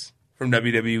release from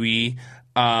WWE.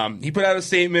 He put out a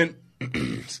statement.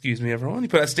 Excuse me, everyone. He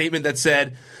put out a statement that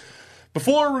said,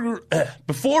 Before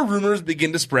rumors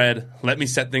begin to spread, let me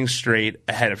set things straight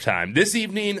ahead of time. This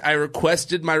evening, I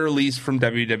requested my release from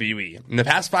WWE. In the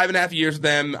past 5.5 years with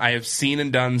them, I have seen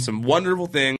and done some wonderful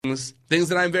things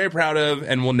that I'm very proud of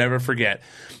and will never forget.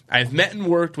 I've met and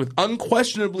worked with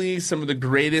unquestionably some of the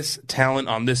greatest talent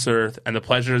on this earth, and the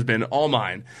pleasure has been all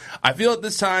mine. I feel at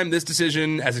this time, this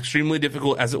decision, as extremely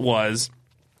difficult as it was,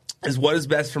 is what is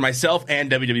best for myself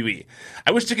and WWE.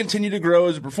 I wish to continue to grow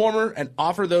as a performer and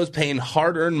offer those paying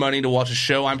hard-earned money to watch a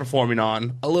show I'm performing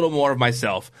on a little more of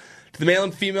myself. To the male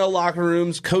and female locker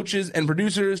rooms, coaches and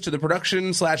producers, to the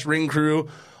production/ring crew,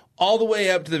 all the way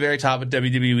up to the very top of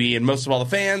WWE, and most of all the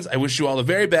fans, I wish you all the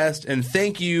very best, and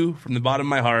thank you from the bottom of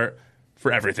my heart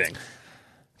for everything.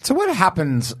 So what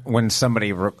happens when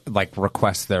somebody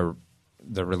requests the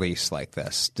release like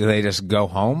this? Do they just go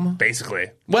home? Basically.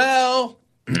 Well,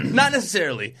 not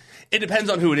necessarily. It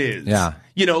depends on who it is. Yeah.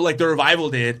 Like the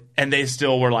Revival did, and they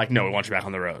still were like, no, we want you back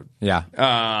on the road. Yeah.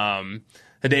 Hideo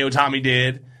Itami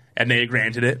did, and they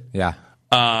granted it. Yeah.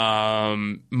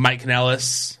 Mike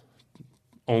Kanellis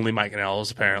only Mike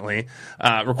Kanellis apparently,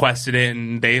 requested it,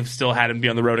 and they've still had him be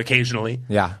on the road occasionally.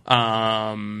 Yeah.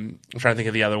 I'm trying to think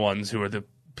of the other ones who are the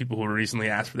people who were recently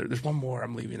asked for there's one more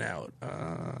I'm leaving out.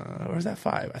 Or is that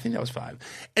 5? I think that was 5.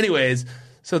 Anyways,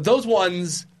 so those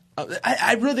ones,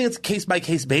 I really think it's a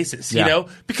case-by-case basis, you know?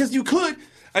 Because you could,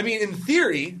 I mean, in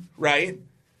theory, right,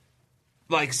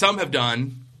 like some have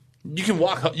done, you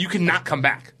can not come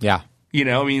back. Yeah. You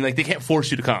know, I mean, like they can't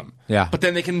force you to come. Yeah. But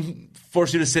then they can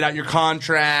force you to sit out your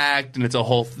contract, and it's a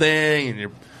whole thing, and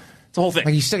it's a whole thing.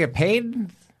 Like you still get paid?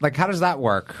 Like how does that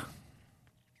work?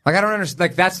 Like I don't understand.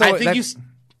 Like that's the. I think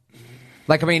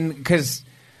like I mean, because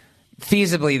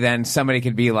feasibly, then somebody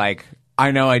could be like,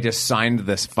 I know I just signed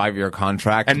this 5-year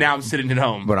contract, and now I'm sitting at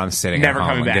home, but I'm sitting never at home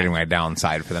coming and back. getting my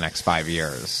downside for the next 5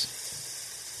 years.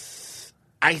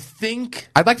 I think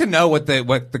I'd like to know what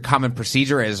the common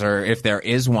procedure is, or if there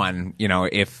is one. You know,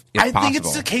 if I possible. think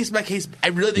it's a case by case. I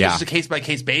really think it's a case by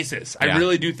case basis. I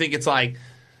really do think it's like,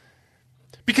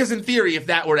 because in theory, if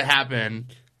that were to happen,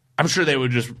 I'm sure they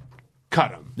would just cut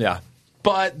him. Yeah.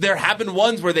 But there have been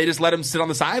ones where they just let him sit on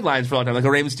the sidelines for a long time, like a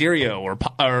Rey Mysterio or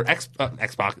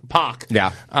Pac.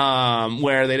 Yeah.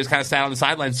 Where they just kind of sat on the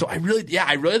sidelines. So I really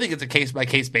think it's a case by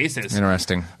case basis.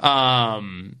 Interesting.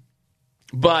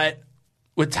 But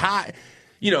with Ty,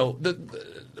 you know,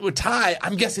 with Ty,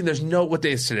 I'm guessing there's no, what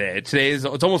day is today? It's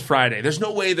almost Friday. There's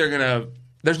no way they're gonna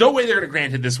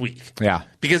grant it this week. Yeah.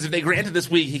 Because if they grant it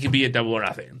this week, he could be at Double or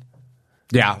Nothing.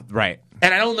 Yeah. Right.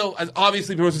 And I don't know.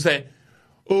 Obviously, people will say,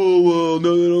 "Oh well,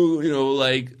 no, they don't." You know,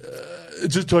 like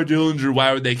it's just Ty Dillinger.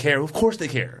 Why would they care? Of course they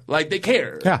care. Like they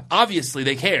care. Yeah. Obviously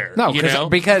they care. No, you know?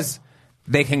 because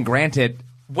they can grant it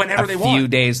whenever they a want. few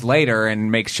days later and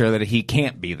make sure that he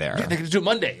can't be there. Yeah, they can just do it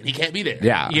Monday and he can't be there.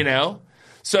 Yeah. You know?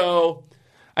 So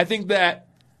I think that,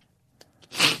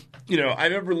 you know, I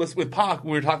remember with Pac,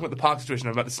 when we were talking about the Pac situation,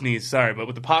 I'm about to sneeze, sorry, but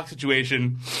with the Pac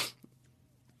situation,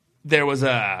 there was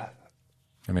a...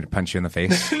 I mean to punch you in the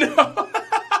face? No.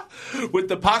 With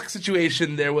the Pac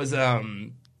situation, there was... I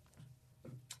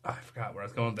forgot where I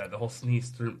was going with that. The whole sneeze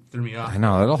threw me off. I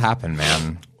know, it'll happen,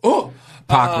 man. Oh!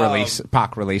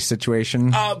 Pac release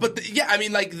situation. Yeah, I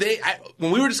mean, like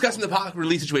when we were discussing the Pac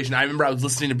release situation, I remember I was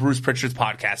listening to Bruce Pritchard's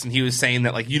podcast, and he was saying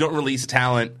that like you don't release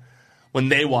talent when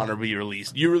they want to be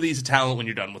released. You release a talent when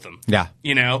you're done with them. Yeah,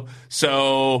 you know.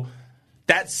 So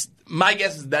that's my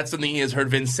guess. Is that's something he has heard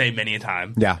Vince say many a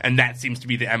time. Yeah, and that seems to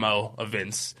be the MO of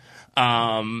Vince.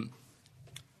 I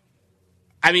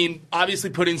mean, obviously,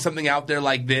 putting something out there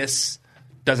like this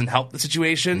doesn't help the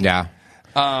situation. Yeah.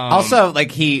 Also,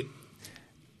 like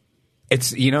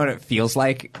it's, you know what it feels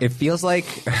like? It feels like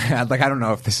I don't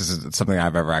know if this is something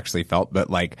I've ever actually felt, but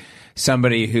like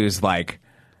somebody who's like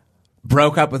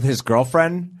broke up with his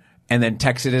girlfriend and then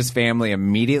texted his family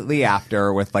immediately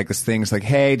after with like this things like,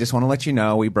 hey, just want to let you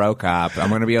know we broke up. I'm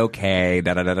going to be okay.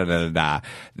 Da da da da da da.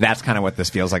 That's kind of what this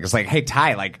feels like. It's like, hey,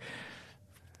 Ty, like,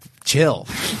 chill.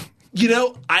 You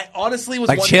know, I honestly was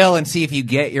like chill and see if you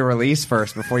get your release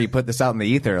first before you put this out in the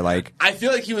ether. Like, I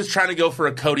feel like he was trying to go for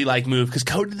a Cody-like move because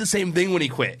Cody did the same thing when he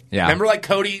quit. Yeah. Remember, like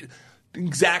Cody,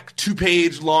 exact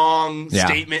 2-page long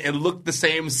statement and looked the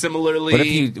same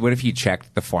similarly. What if you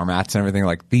checked the formats and everything?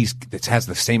 Like it has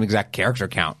the same exact character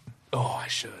count. Oh, I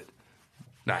should.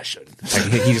 No, I shouldn't.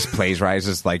 Like he just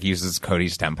plagiarizes, like uses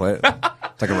Cody's template.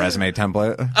 It's like a resume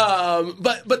template.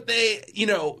 But they, you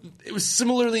know, it was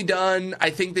similarly done. I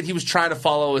think that he was trying to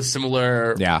follow a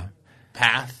similar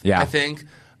path. Yeah. I think.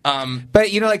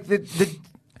 But you know, like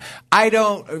I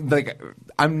don't like.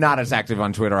 I'm not as active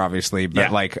on Twitter, obviously,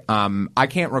 but like, I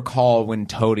can't recall when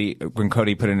Cody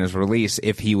put in his release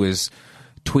if he was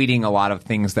tweeting a lot of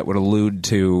things that would allude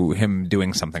to him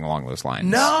doing something along those lines.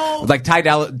 No. Like Ty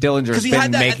Dillinger's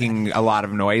been making a lot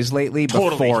of noise lately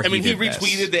before I mean, he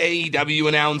retweeted the AEW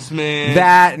announcement.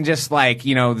 That and just like,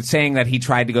 you know, saying that he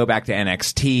tried to go back to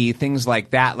NXT, things like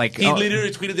that. Like he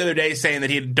literally tweeted the other day saying that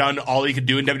he had done all he could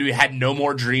do in WWE, had no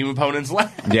more dream opponents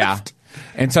left. Yeah.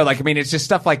 And so, like, I mean, it's just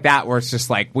stuff like that where it's just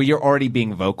like, well, you're already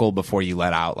being vocal before you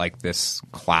let out, like, this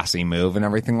classy move and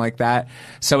everything like that.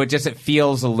 So it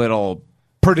feels a little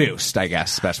produced, I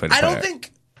guess, best way to put it. I don't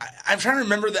think... I'm trying to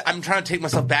remember that. I'm trying to take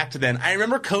myself back to then. I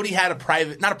remember Cody had a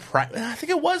private... Not a private... I think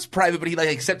it was private, but he, like,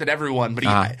 accepted everyone. But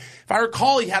if I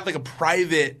recall, he had, like, a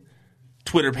private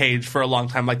Twitter page for a long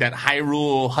time, like that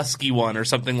Hyrule Husky one or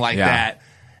something like that.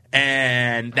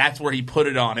 And that's where he put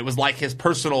it on. It was like his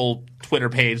personal Twitter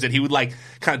page that he would like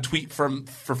kind of tweet for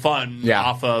fun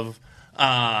off of.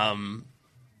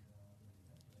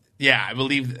 Yeah, I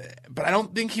believe, but I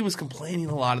don't think he was complaining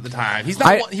a lot at the time. He's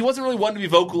not. He wasn't really one to be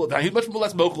vocal at the time. He was much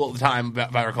less vocal at the time,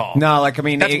 if I recall. No, like I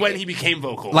mean, that's when he became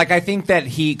vocal. Like I think that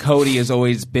Cody has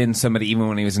always been somebody, even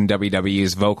when he was in WWE,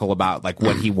 is vocal about like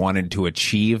what he wanted to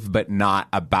achieve, but not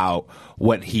about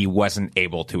what he wasn't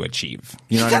able to achieve.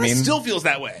 You know what I mean? He still feels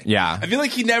that way. Yeah, I feel like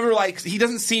he never he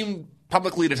doesn't seem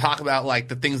publicly to talk about like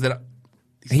the things that.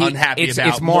 He's unhappy about.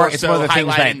 It's more the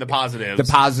things that the positives.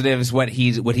 The positives, what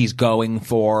he's going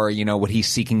for, you know, what he's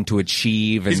seeking to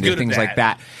achieve, and things like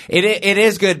that. It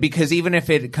is good because even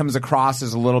if it comes across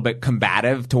as a little bit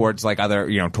combative towards like other,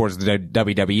 you know, towards the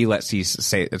WWE, let's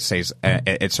say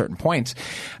at certain points,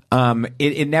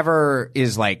 it never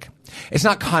is like. It's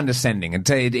not condescending.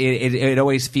 It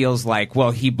always feels like,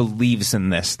 well, he believes in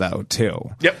this though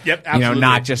too. Yep, absolutely. You know,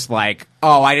 not just like,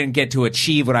 oh, I didn't get to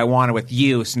achieve what I wanted with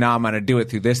you, so now I'm going to do it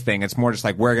through this thing. It's more just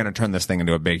like we're going to turn this thing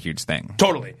into a big, huge thing.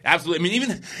 Totally, absolutely. I mean,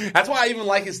 even that's why I even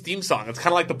like his theme song. It's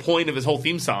kind of like the point of his whole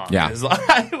theme song. Yeah,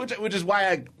 which is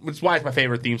why it's my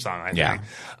favorite theme song. I think.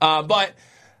 But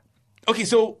okay,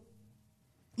 so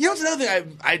you know, it's another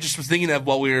thing I just was thinking of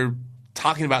while we were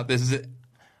talking about this is that.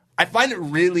 I find it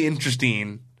really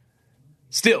interesting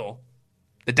still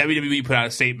that WWE put out a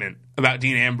statement about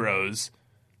Dean Ambrose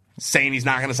saying he's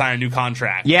not going to sign a new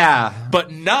contract. Yeah.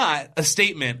 But not a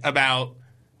statement about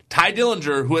Ty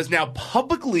Dillinger, who has now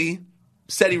publicly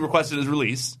said he requested his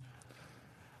release.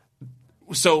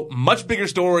 So much bigger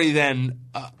story than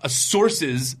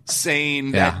sources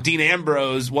saying that Dean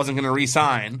Ambrose wasn't going to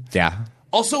re-sign. Yeah.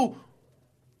 Also,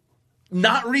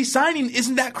 not re-signing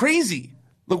isn't that crazy.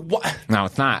 Look, what? No,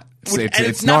 it's not.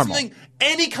 It's not normal. Something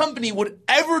any company would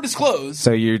ever disclose.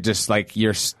 So you're just like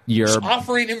you're just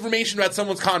offering information about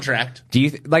someone's contract. Do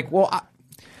you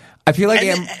I feel like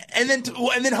and then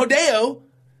Hideo,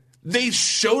 they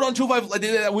showed on 205. They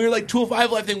did that weird like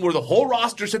 205 Live thing where the whole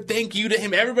roster said thank you to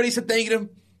him. Everybody said thank you to him.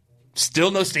 Still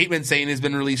no statement saying he's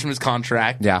been released from his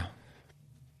contract. Yeah.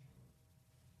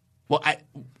 Well,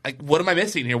 what am I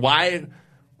missing here? Why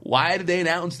did they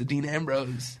announce that Dean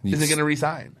Ambrose isn't going to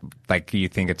resign? Like, you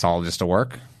think it's all just a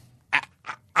work?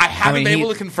 I haven't been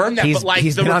able to confirm that, but like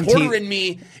the reporter in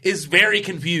me is very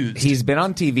confused. He's been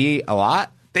on TV a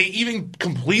lot. They even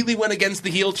completely went against the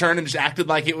heel turn and just acted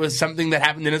like it was something that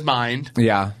happened in his mind.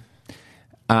 Yeah.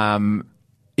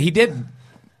 He did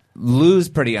lose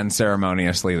pretty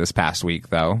unceremoniously this past week,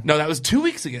 though. No, that was 2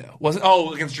 weeks ago. Wasn't?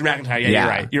 Oh, against Drew McIntyre.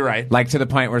 Yeah, you're right. Like to the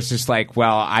point where it's just like,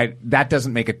 well, that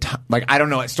doesn't make like I don't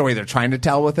know what story they're trying to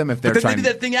tell with him. If they're they did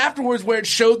that thing afterwards where it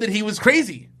showed that he was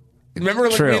crazy. Remember,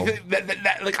 like, True.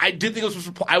 Like I did think it was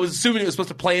supposed to. I was assuming it was supposed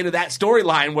to play into that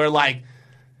storyline where like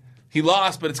he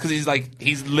lost, but it's because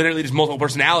he's literally just multiple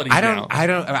personalities.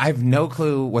 I have no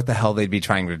clue what the hell they'd be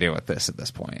trying to do with this at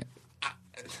this point.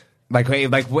 Like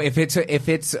if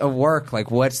it's a work,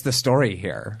 like what's the story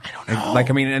here? I don't know. Like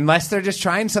I mean, unless they're just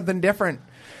trying something different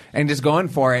and just going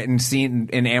for it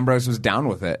and Ambrose was down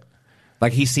with it.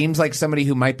 Like he seems like somebody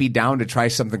who might be down to try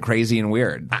something crazy and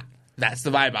weird. That's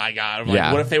the vibe I got.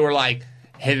 Like, what if they were like,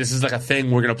 hey, this is like a thing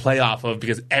we're going to play off of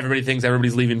because everybody thinks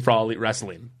everybody's leaving for All Elite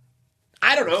Wrestling.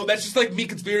 I don't know. That's just like me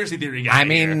conspiracy theory guy. I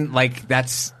mean, like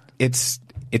it's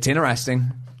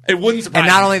interesting. It wouldn't surprise me. And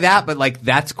not me. only that, but like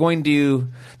that's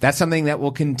something that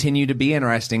will continue to be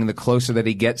interesting the closer that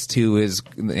he gets to his,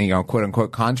 quote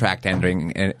unquote contract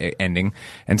ending.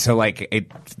 And so like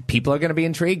people are going to be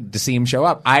intrigued to see him show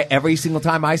up. Every single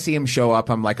time I see him show up,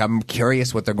 I'm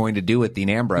curious what they're going to do with Dean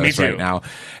Ambrose right now.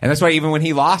 And that's why even when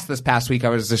he lost this past week, I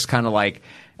was just kind of like,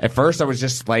 at first I was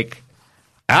just like,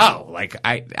 oh, like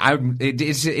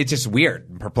it's just weird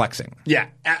and perplexing. Yeah,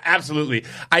 absolutely.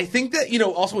 I think that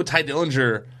also with Ty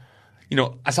Dillinger,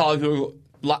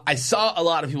 I saw a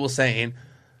lot of people saying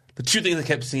the two things I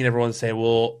kept seeing everyone say.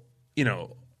 Well,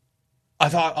 I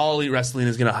thought All Elite Wrestling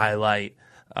is going to highlight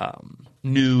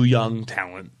new young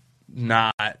talent,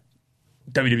 not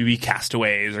WWE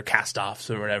castaways or cast-offs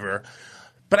or whatever.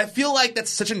 But I feel like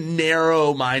that's such a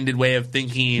narrow-minded way of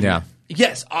thinking. Yeah.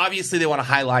 Yes, obviously they want to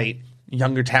highlight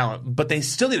younger talent, but they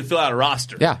still need to fill out a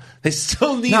roster. Yeah, they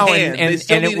still need hands. They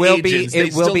still need agents. They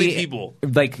still need people.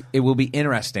 Like it will be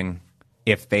interesting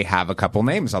if they have a couple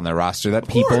names on their roster that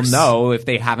people know if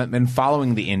they haven't been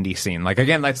following the indie scene. Like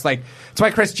again, that's why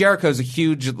Chris Jericho is a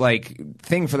huge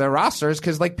thing for their rosters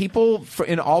because people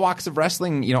in all walks of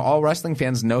wrestling, all wrestling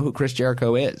fans know who Chris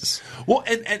Jericho is. Well,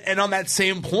 and on that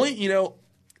same point,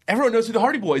 everyone knows who the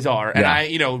Hardy Boys are,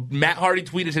 and Matt Hardy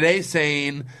tweeted today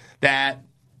saying that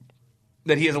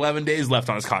he has 11 days left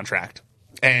on his contract.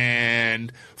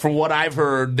 And from what I've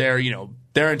heard, they're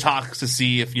in talks to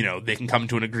see if, they can come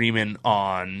to an agreement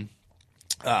on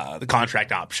the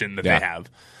contract option that they have.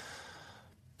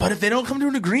 But if they don't come to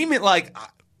an agreement, like,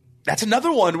 that's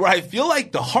another one where I feel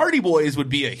like the Hardy Boys would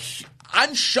be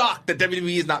I'm shocked that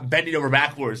WWE is not bending over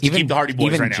backwards to keep the Hardy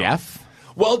Boys right now. Jeff?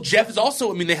 Well, Jeff is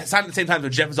also, I mean, they signed at the same time,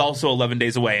 but Jeff is also 11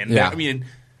 days away. And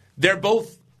they're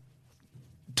both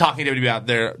talking to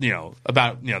WWE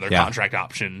about their contract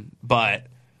option. But,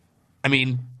 I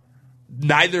mean,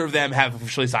 neither of them have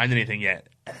officially signed anything yet.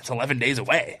 And it's 11 days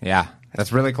away. Yeah,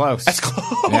 that's really close. That's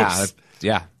close.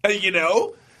 Yeah. I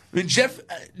mean, Jeff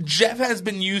has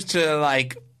been used to,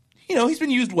 like, he's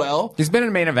been used well. He's been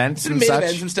in main events and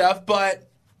stuff, but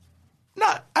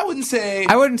I wouldn't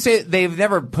say they've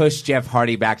never pushed Jeff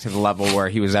Hardy back to the level where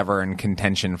he was ever in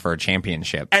contention for a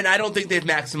championship. And I don't think they've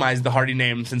maximized the Hardy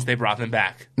name since they brought them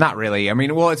back. Not really. I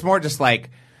mean, well, it's more just like,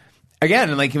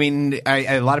 again, like, I mean,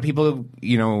 a lot of people,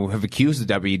 have accused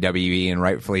the WWE, and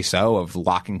rightfully so, of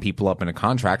locking people up into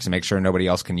contracts to make sure nobody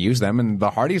else can use them. And the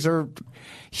Hardys are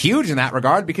huge in that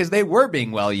regard because they were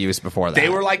being well used before that. They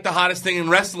were like the hottest thing in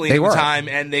wrestling at the time,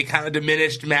 and they kind of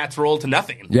diminished Matt's role to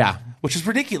nothing. Yeah. Which is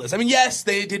ridiculous. I mean, yes,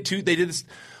 they did this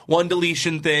one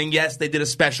deletion thing. Yes, they did a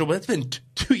special, but it's been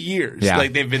 2 years. Yeah.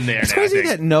 Like, they've been there. It's crazy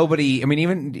that nobody, I mean,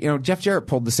 even, Jeff Jarrett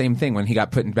pulled the same thing when he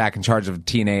got put back in charge of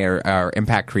TNA or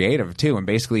Impact Creative, too, and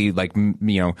basically, like,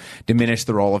 diminished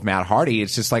the role of Matt Hardy.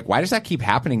 It's just like, why does that keep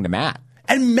happening to Matt?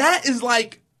 And Matt is,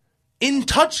 like, in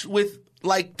touch with,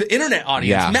 like, the internet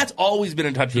audience. Yeah. Matt's always been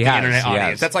in touch with the internet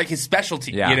audience. That's, like, his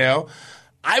specialty,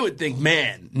 I would think,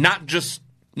 man, not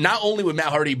only would Matt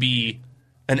Hardy be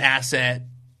an asset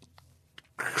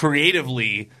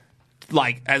creatively,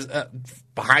 like, as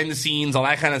behind the scenes, all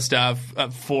that kind of stuff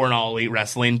for an All Elite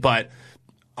Wrestling, but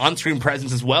on-screen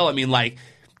presence as well. I mean, like,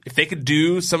 if they could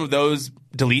do some of those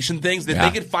deletion things, if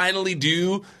they could finally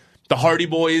do the Hardy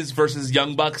Boys versus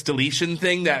Young Bucks deletion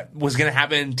thing that was going to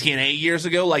happen in TNA years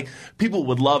ago, like, people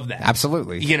would love that.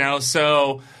 Absolutely.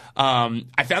 So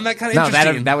I found that kind of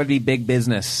interesting. That would be big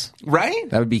business. Right?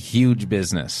 That would be huge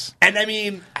business. And I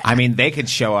mean, they could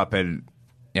show up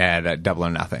at Double or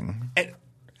Nothing. And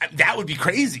that would be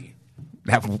crazy.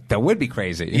 That would be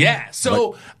crazy. Yeah.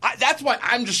 So that's why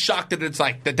I'm just shocked that it's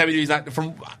like that WWE's not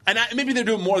maybe they're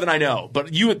doing more than I know,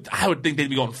 but I would think they'd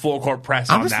be going full court press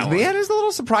on that one. Yeah, it is a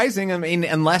little surprising. I mean,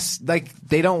 unless, like,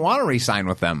 they don't want to re-sign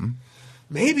with them.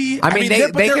 Maybe.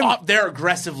 They're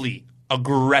aggressively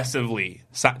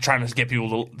trying to get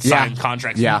people to sign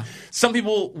contracts. Yeah. Some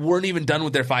people weren't even done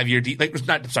with their 5-year deal.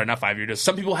 Not 5-year deals.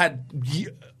 Some people had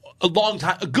a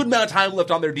good amount of time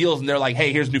left on their deals, and they're like,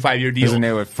 "Hey, here's a new 5-year deal." Here's a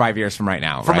new 5 years from right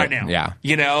now. Yeah.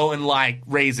 And like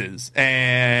raises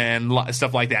and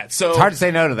stuff like that. So it's hard to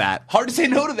say no to that.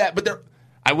 But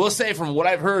I will say, from what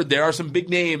I've heard, there are some big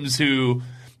names who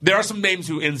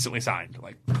instantly signed.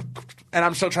 Like, and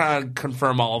I'm still trying to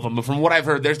confirm all of them, but from what I've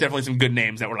heard, there's definitely some good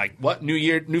names that were like, "What, new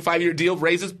 5-year deal,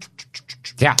 raises?"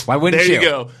 Yeah, why wouldn't you? There you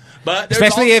go. But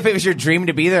especially if it was your dream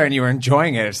to be there and you were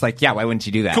enjoying it, it's like, yeah, why wouldn't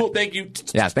you do that? Cool, thank you.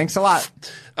 Yeah, thanks a lot.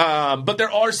 But there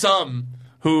are some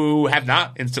who have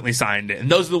not instantly signed it,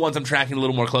 and those are the ones I'm tracking a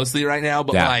little more closely right now.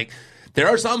 But like, there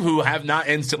are some who have not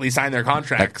instantly signed their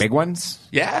contracts. Like big ones?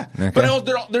 Yeah. Okay.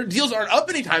 But their deals aren't up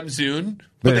anytime soon.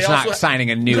 But they're not signing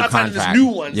a new contract. Signing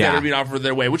new ones that are being offered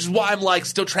their way, which is why I'm like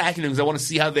still tracking them, because I want to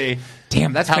see how they.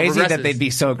 Damn, that's crazy that they'd be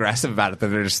so aggressive about it, that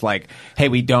they're just like, hey,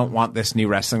 we don't want this new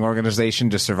wrestling organization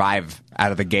to survive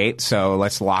out of the gate, so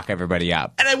let's lock everybody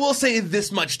up. And I will say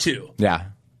this much too. Yeah.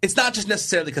 It's not just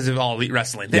necessarily because of All Elite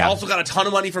Wrestling. They also got a ton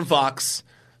of money from Fox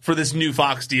for this new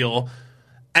Fox deal.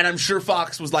 And I'm sure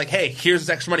Fox was like, hey, here's this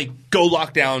extra money. Go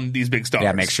lock down these big stars.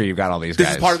 Yeah, make sure you've got all these guys.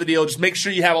 This is part of the deal. Just make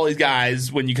sure you have all these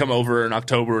guys when you come over in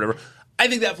October or whatever. I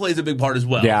think that plays a big part as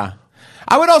well. Yeah.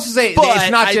 I would also say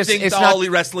it's not just... I think All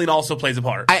Elite Wrestling also plays a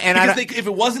part. If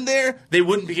it wasn't there, they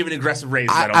wouldn't be giving aggressive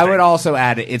raises. I would also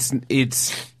add it's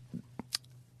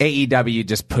AEW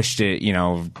just pushed it,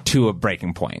 to a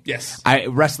breaking point. Yes.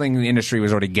 Wrestling industry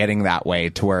was already getting that way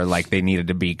to where, like, they needed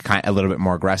to be a little bit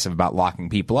more aggressive about locking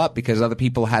people up because other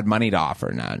people had money to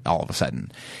offer now, all of a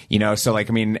sudden. So, like,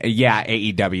 I mean, yeah,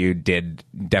 AEW did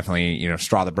definitely,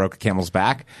 straw that broke a camel's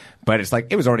back, but it's like,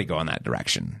 it was already going that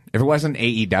direction. If it wasn't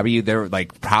AEW, there,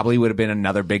 like, probably would have been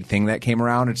another big thing that came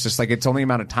around. It's just like, it's only a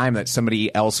amount of time that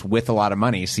somebody else with a lot of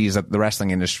money sees that the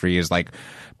wrestling industry is, like,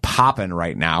 popping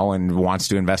right now and wants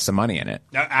to invest some money in it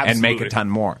and make a ton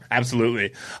more.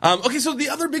 Absolutely. Okay, so the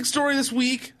other big story this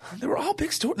week, they were all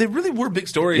big stories. They really were big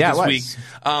stories this week.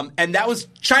 And that was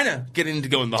China getting to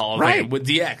go in the Hall of Fame with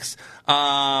DX.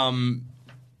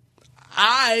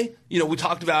 We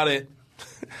talked about it.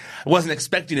 I wasn't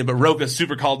expecting it, but Roka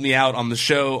super called me out on the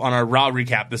show on our Raw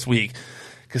recap this week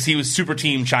because he was super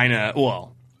Team China.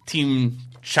 Well, Team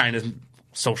China's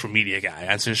social media guy.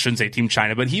 I shouldn't say Team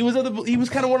China, but he was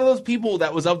kind of one of those people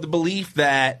that was of the belief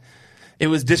that it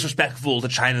was disrespectful to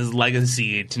China's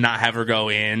legacy to not have her go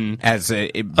in as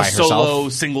by solo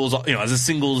herself? singles, as a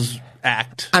singles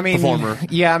act performer. performer.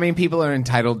 Yeah, people are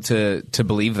entitled to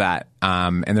believe that,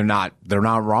 and they're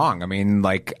not wrong.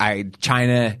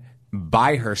 China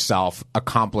by herself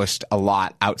accomplished a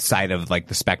lot outside of like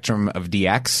the spectrum of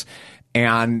DX.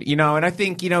 And, and I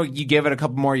think, you give it a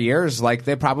couple more years, like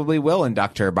they probably will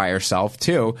induct her by herself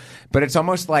too. But it's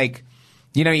almost like,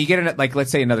 you get it, like, let's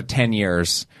say another 10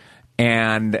 years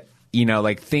and,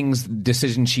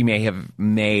 decisions she may have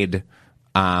made,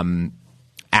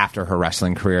 after her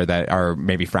wrestling career that are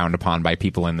maybe frowned upon by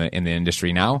people in the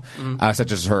industry now,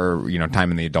 such as her,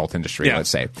 time in the adult industry, let's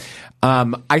say.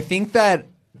 I think that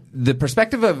the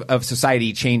perspective of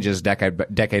society changes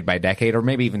decade by decade, or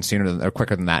maybe even sooner or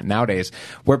quicker than that nowadays,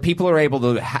 where people are able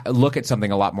to look at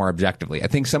something a lot more objectively. I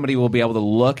think somebody will be able to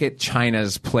look at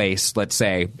China's place, let's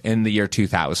say, in the year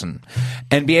 2000,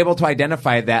 and be able to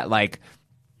identify that, like,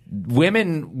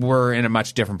 women were in a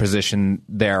much different position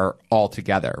there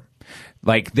altogether.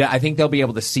 Like, I think they'll be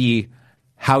able to see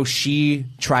how she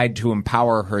tried to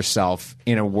empower herself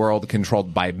in a world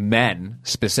controlled by men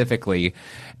specifically,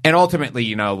 and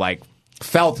ultimately,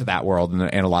 fell to that world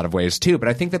in a lot of ways too. But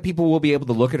I think that people will be able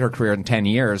to look at her career in 10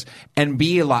 years and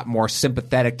be a lot more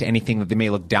sympathetic to anything that they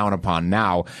may look down upon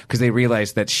now, because they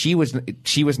realize that she was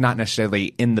not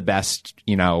necessarily in the best,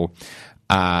 in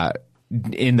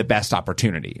the best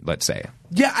opportunity, let's say.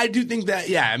 Yeah, I do think that.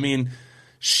 Yeah,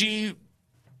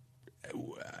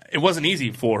 it wasn't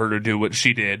easy for her to do what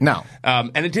she did. No.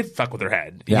 And it did fuck with her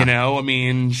head. Yeah.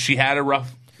 She had a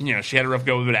rough, she had a rough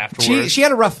go with it afterwards. She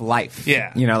had a rough life.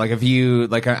 Yeah. If you,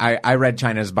 I read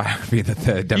China's biography that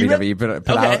the WWE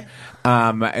put out.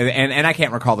 And I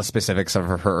can't recall the specifics of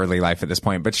her early life at this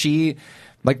point, but she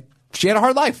had a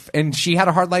hard life, and she had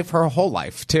a hard life her whole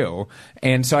life too.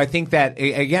 And so I think that,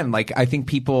 again, I think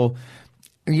people,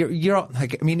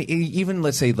 even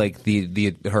let's say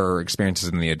her experiences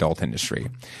in the adult industry,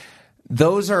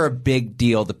 those are a big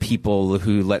deal to people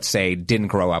who, let's say, didn't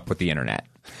grow up with the internet,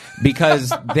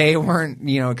 because they weren't,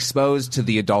 exposed to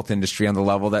the adult industry on the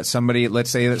level that somebody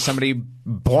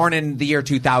born in the year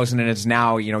 2000 and is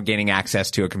now, gaining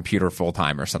access to a computer full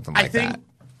time or something like that.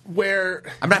 Where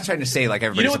I'm not trying to say like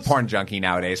everybody's a porn junkie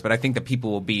nowadays, but I think that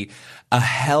people will be a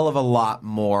hell of a lot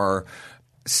more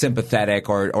sympathetic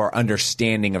or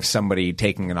understanding of somebody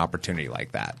taking an opportunity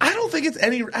like that. I don't think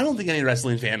any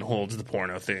wrestling fan holds the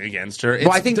porno thing against her.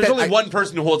 Well, I think there's only one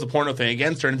person who holds the porno thing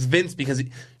against her, and it's Vince, because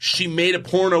she made a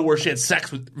porno where she had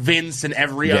sex with Vince and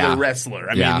every other wrestler.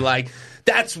 I mean,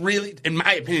 that's really, in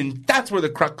my opinion, that's where the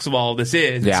crux of all of this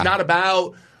is. It's not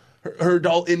about her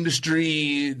adult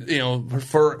industry,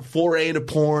 her foray into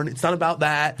porn. It's not about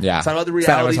that. Yeah. It's not about the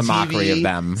reality TV. Said it was a mockery of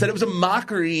them. Said it was a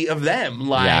mockery of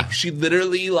them. She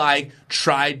literally,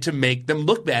 tried to make them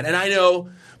look bad. And I know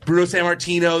Bruno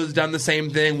Sammartino's done the same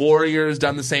thing. Warrior's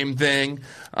done the same thing.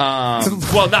 I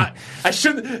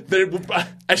should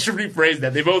rephrase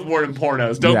that. They both weren't in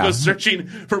pornos. Don't go searching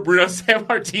for Bruno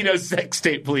Sammartino's sex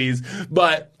tape, please.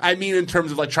 But I mean, in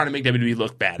terms of trying to make WWE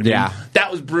look bad.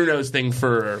 That was Bruno's thing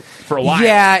for a while.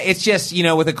 Yeah, it's just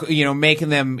making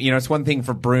them. It's one thing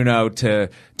for Bruno to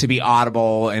be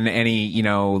audible in any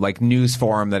news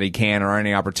forum that he can, or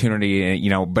any opportunity.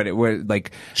 But it was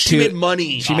she made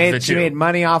money. She made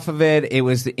money off of it. It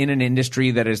was in an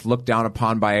industry that is looked down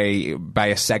upon by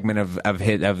a segment of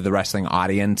the wrestling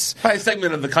audience, by a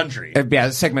segment of the country,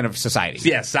 a segment of society,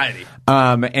 society.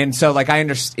 And so I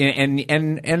understand,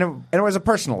 and it was a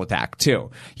personal attack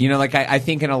too. I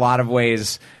think in a lot of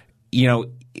ways,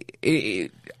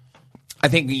 I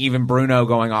think even Bruno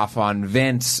going off on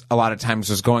Vince a lot of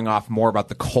times was going off more about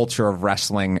the culture of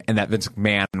wrestling, and that Vince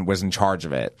McMahon was in charge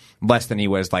of it, less than he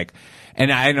was and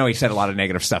I know he said a lot of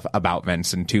negative stuff about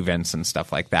Vince and to Vince and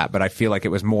stuff like that, but I feel like it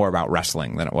was more about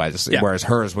wrestling than it was, whereas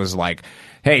hers was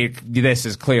hey, this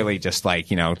is clearly just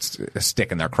it's a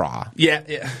stick in their craw. Yeah.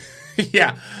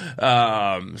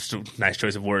 Just a nice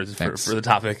choice of words for the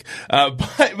topic.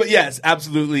 But yes,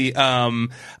 absolutely. The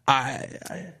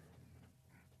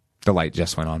light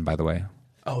just went on, by the way.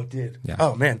 Oh, it did? Yeah.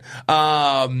 Oh, man.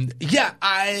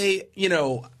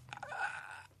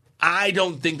 I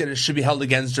don't think that it should be held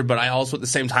against her, but I also at the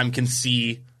same time can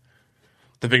see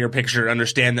the bigger picture,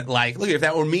 understand that, look, if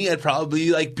that were me, I'd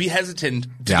probably, be hesitant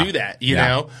to do that, you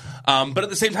know? But at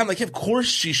the same time, of course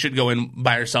she should go in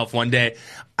by herself one day.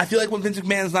 I feel like when Vince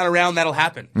McMahon's not around, that'll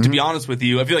happen, to be honest with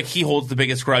you. I feel like he holds the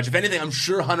biggest grudge. If anything, I'm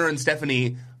sure Hunter and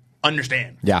Stephanie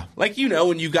understand. Yeah.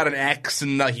 When you've got an ex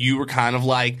and, you were kind of,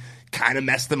 kind of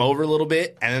mess them over a little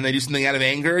bit, and then they do something out of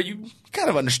anger, you kind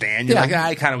of understand. You're like,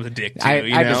 I kind of was a dick too.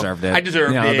 I deserved it. I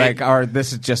deserved it. Like, or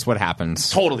this is just what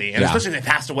happens. Totally, and especially if they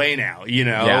passed away now.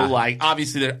 Like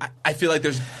obviously, I feel like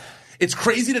it's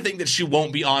crazy to think that she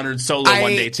won't be honored solo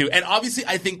one day too. And obviously,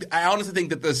 I honestly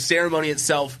think that the ceremony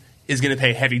itself is going to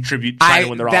pay heavy tribute to China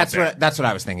when they're all there. That's what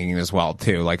I was thinking as well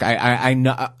too. Like I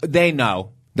know they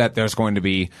know that there's going to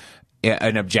be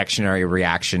an objectionary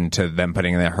reaction to them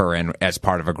putting her in as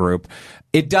part of a group.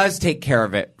 It does take care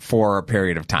of it for a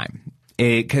period of time,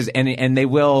 because and they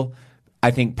will, I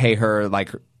think, pay her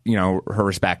her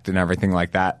respect and everything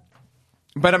like that.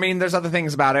 But I mean, there's other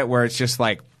things about it where it's just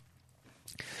like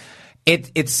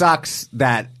it sucks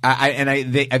that I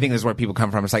think this is where people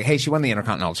come from. It's like, hey, she won the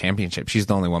Intercontinental Championship. She's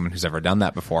the only woman who's ever done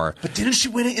that before. But didn't she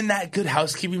win it in that Good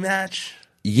Housekeeping match?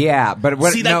 Yeah, but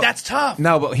that's tough.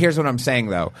 No, but here's what I'm saying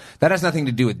though. That has nothing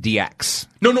to do with DX.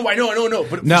 No, I know.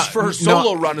 But for her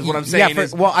solo run is what I'm saying.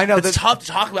 I know it's tough to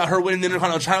talk about her winning the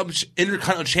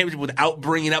Intercontinental Championship without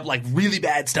bringing up like really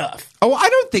bad stuff. Oh, I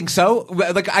don't think so.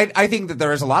 Like I think that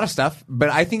there is a lot of stuff, but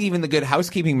I think even the Good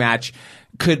Housekeeping match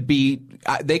could be.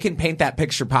 They can paint that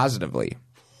picture positively.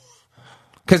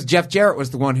 Because Jeff Jarrett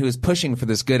was the one who was pushing for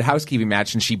this Good Housekeeping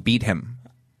match, and she beat him.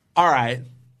 All right.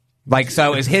 Like,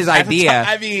 so it was his idea.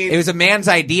 It was a man's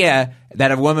idea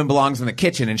that a woman belongs in the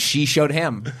kitchen, and she showed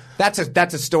him. That's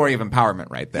a story of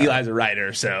empowerment right there. Eli's a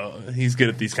writer, so he's good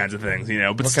at these kinds of things,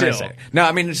 But what still, can I say? No,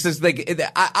 I mean, it's just like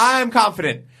I'm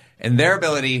confident in their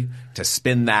ability to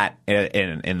spin that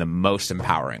in the most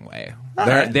empowering way.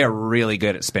 They're really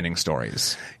good at spinning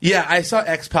stories. Yeah, I saw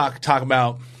X-Pac talk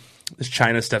about this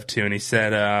China stuff too, and he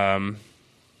said,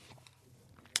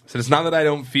 it's not that I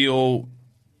don't feel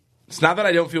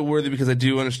worthy because I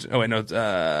do understand. Oh wait,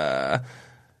 no.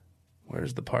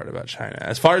 Where's the part about China?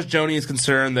 As far as Joni is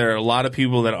concerned, there are a lot of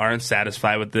people that aren't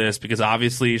satisfied with this because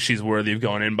obviously she's worthy of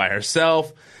going in by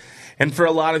herself. And for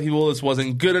a lot of people, this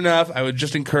wasn't good enough. I would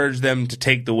just encourage them to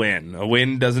take the win. A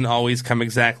win doesn't always come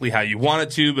exactly how you want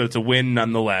it to, but it's a win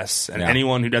nonetheless. And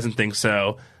anyone who doesn't think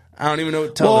so, I don't even know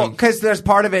what to tell them. Well, because there's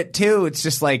part of it too. It's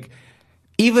just like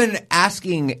even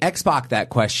asking X-Pac that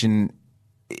question.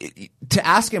 To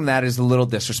ask him that is a little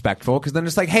disrespectful because then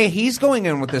it's like, hey, he's going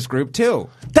in with this group too.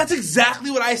 That's exactly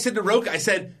what I said to Roka. I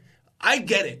said, I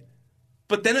get it.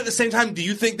 But then at the same time, do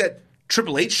you think that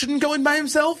Triple H shouldn't go in by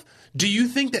himself? Do you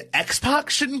think that X-Pac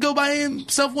shouldn't go by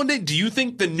himself one day? Do you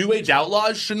think the New Age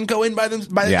Outlaws shouldn't go in as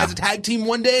a tag team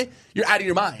one day? You're out of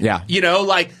your mind. Yeah.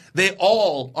 They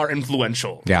all are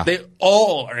influential. Yeah. They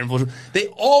all are influential. They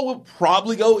all will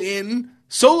probably go in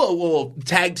solo,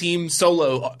 tag team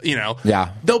solo,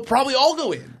 Yeah. They'll probably all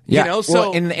go in. Yeah.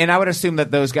 So and I would assume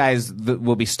that those guys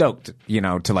will be stoked,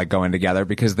 to like go in together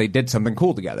because they did something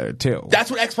cool together too. That's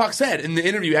what X-Pac said. In the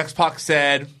interview, X-Pac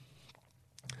said,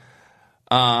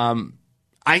 I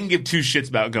can give two shits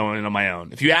about going in on my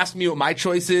own. If you ask me what my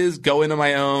choice is, go in on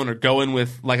my own or go in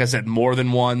with, like I said, more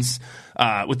than once,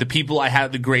 with the people I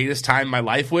had the greatest time in my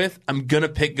life with, I'm going to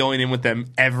pick going in with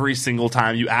them every single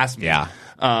time you ask me. Yeah.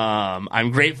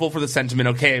 I'm grateful for the sentiment,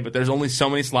 okay, but there's only so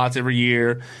many slots every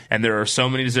year, and there are so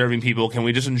many deserving people. Can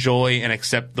we just enjoy and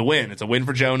accept the win? It's a win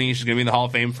for Joni. She's going to be in the Hall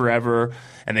of Fame forever,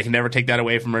 and they can never take that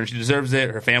away from her, and she deserves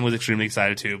it. Her family's extremely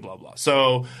excited too, blah, blah.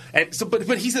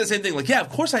 But he said the same thing, like, yeah, of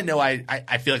course I know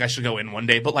I feel like I should go in one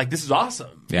day, but, like, this is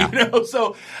awesome. Yeah.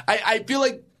 So I feel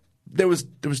like there was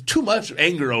too much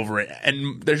anger over it,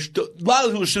 and there's a lot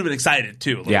of people should have been excited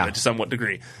too, a little bit, to somewhat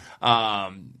degree.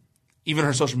 Even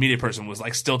her social media person was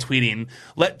like still tweeting,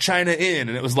 "Let China in,"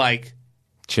 and it was like,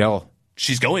 chill.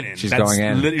 She's going in. She's going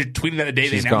in. You're tweeting that a day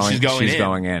they announced she's going in. She's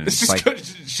going in. It's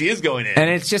just she is going in. And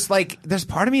it's just like there's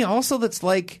part of me also that's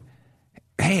like,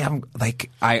 hey, I'm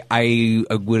like I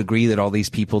would agree that all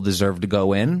these people deserve to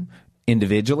go in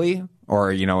individually,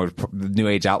 or New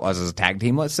Age Outlaws as a tag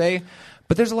team, let's say.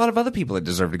 But there's a lot of other people that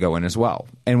deserve to go in as well.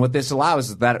 And what this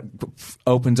allows is that it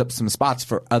opens up some spots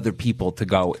for other people to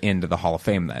go into the Hall of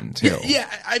Fame then, too. Yeah,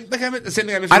 I meant the same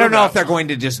thing I mentioned. I don't know if they're going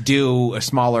to just do a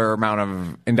smaller amount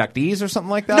of inductees or something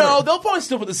like that. No, they'll probably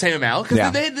still put the same amount.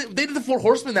 Because they did the Four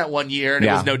Horsemen that one year, and it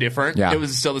was no different. Yeah. It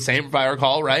was still the same, if I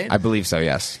recall, right? I believe so,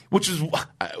 yes. Which is kind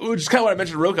of what I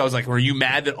mentioned to Roka. I was like, were you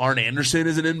mad that Arn Anderson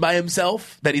isn't in by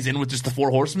himself? That he's in with just the Four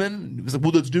Horsemen? He was like,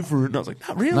 well, that's different. And I was like,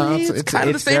 not really. No, it's kind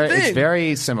of the same thing. It's very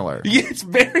similar. Yeah, it's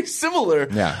very similar.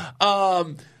 Yeah.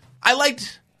 I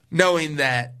liked knowing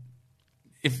that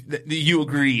if you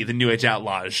agree the New Age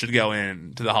Outlaws should go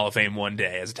into the Hall of Fame one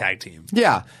day as a tag team.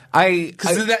 Yeah.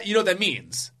 Because that, you know what that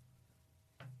means?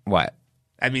 What?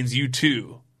 That means you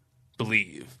too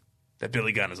believe that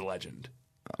Billy Gunn is a legend.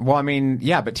 Well, I mean,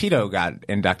 yeah, but Tito got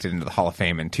inducted into the Hall of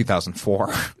Fame in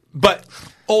 2004. But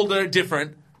older,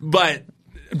 different, but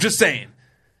I'm just saying.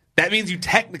 That means you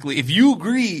technically, if you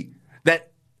agree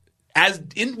that as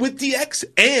in with DX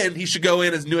and he should go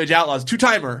in as New Age Outlaws,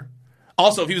 two-timer.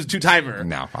 Also, if he was a two-timer,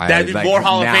 that'd be more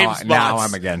Hall of Fame spots now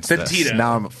I'm against than this. Tito.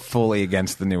 Now I'm fully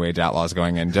against the New Age Outlaws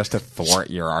going in just to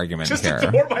thwart your argument Just here. to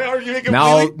thwart my argument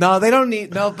completely? No, they don't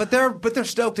need but they're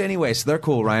stoked anyway, so they're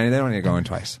cool, Ryan. They don't need to go in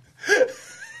twice.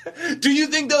 Do you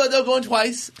think though that they'll go in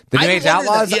twice? The New Age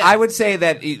Outlaws, that, yeah.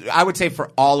 I would say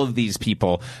for all of these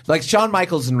people, like Shawn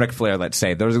Michaels and Ric Flair, let's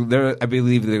say, I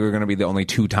believe they were going to be the only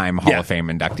two-time Hall of Fame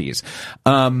inductees.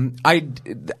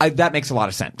 That makes a lot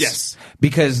of sense. Yes,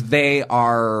 because they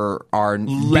are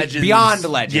legends. Beyond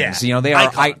legends. Yeah. They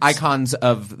are icons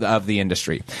of the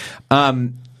industry.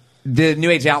 The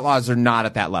New Age Outlaws are not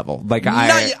at that level.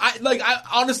 I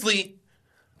honestly,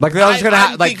 like they're always going to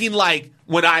have like thinking like.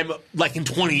 When I'm like in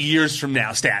 20 years from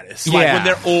now status. Like when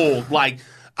they're old. Like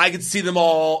I could see them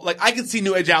all. Like I could see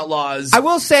New Age Outlaws. I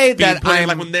will say that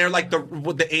like when they're like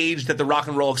the age that the Rock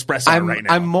and Roll Express are right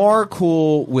now. I'm more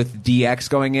cool with DX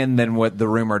going in than with the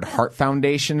rumored Hart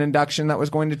Foundation induction that was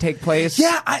going to take place.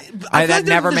 Yeah, I that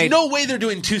never there's made no way they're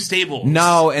doing two stables.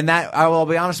 No, and that I will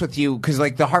be honest with you because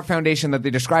like the Hart Foundation that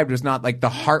they described was not like the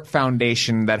Hart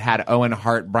Foundation that had Owen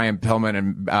Hart, Brian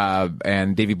Pillman,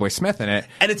 and Davey Boy Smith in it.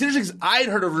 And it's interesting because I had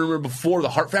heard a rumor before the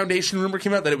Hart Foundation rumor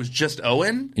came out that it was just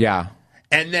Owen. Yeah.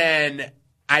 And then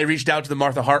I reached out to the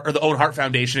Martha Hart or the Owen Hart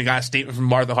Foundation and got a statement from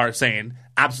Martha Hart saying,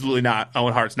 absolutely not,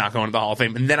 Owen Hart's not going to the Hall of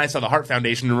Fame. And then I saw the Hart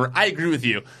Foundation rumor. I agree with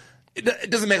you.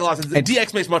 It doesn't make a lot of sense.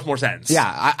 DX makes much more sense.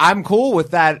 Yeah, I'm cool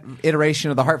with that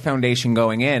iteration of the Hart Foundation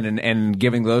going in and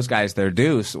giving those guys their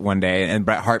dues one day. And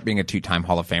Bret Hart being a two-time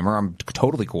Hall of Famer, I'm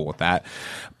totally cool with that.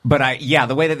 But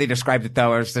the way that they described it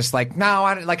though is just like,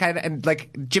 no,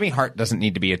 Jimmy Hart doesn't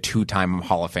need to be a two-time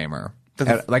Hall of Famer.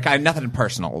 Like I have nothing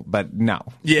personal, but no.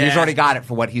 Yeah. He's already got it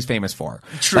for what he's famous for.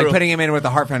 True. Like putting him in with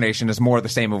the Hart Foundation is more the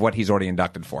same of what he's already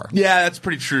inducted for. Yeah, that's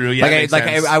pretty true. Yeah,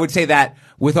 I would say that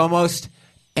with almost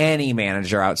any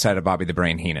manager outside of Bobby the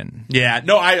Brain Heenan. Yeah,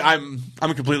 no, I'm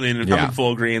completely I'm in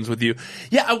full agreement with you.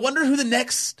 Yeah, I wonder who the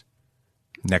next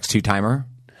two-timer.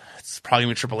 It's probably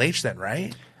gonna be Triple H then,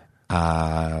 right?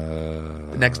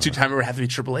 The next two-timer would have to be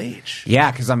Triple H. Yeah,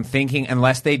 because I'm thinking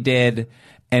unless they did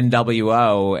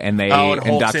NWO and they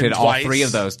inducted all three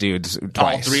of those dudes twice.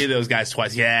 All three of those guys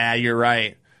twice. Yeah, you're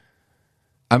right.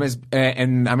 Like I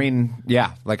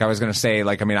was going to say,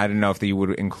 I didn't know if you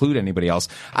would include anybody else.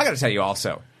 I got to tell you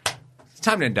also, it's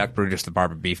time to induct Brutus the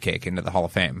Barber Beefcake into the Hall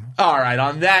of Fame. All right,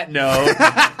 on that note,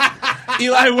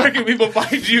 Eli, where can people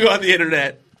find you on the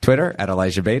internet? Twitter at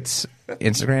Elijah Bates,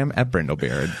 Instagram at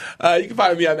Brindlebeard. You can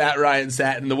find me on at Ryan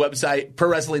Satin, the website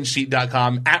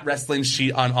ProWrestlingSheet.com, at Wrestling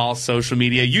Sheet on all social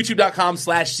media,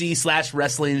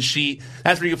 YouTube.com/C/Wrestling Sheet.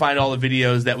 That's where you can find all the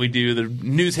videos that we do, the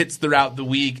news hits throughout the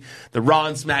week, the Raw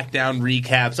and SmackDown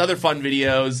recaps, other fun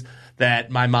videos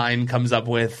that my mind comes up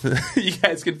with. You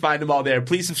guys can find them all there.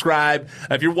 Please subscribe.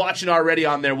 If you're watching already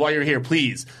on there while you're here,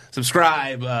 please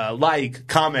subscribe, like,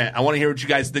 comment. I want to hear what you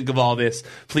guys think of all this.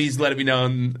 Please let it be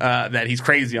known that he's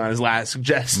crazy on his last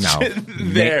suggestion. No.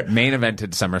 There. Main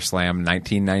evented SummerSlam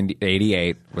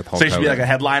 1988 with Hulk So he should be Hogan. like a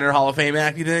headliner Hall of Fame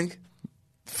act, you think?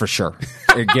 For sure.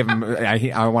 Give him.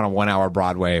 I want a 1 hour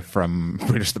Broadway from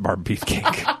Brutus the Barber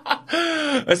Beefcake.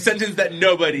 A sentence that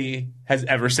nobody has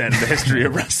ever said in the history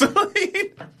of wrestling.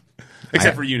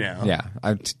 Except for you now. Yeah.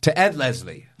 To Ed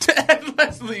Leslie. To Ed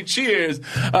Leslie. Cheers.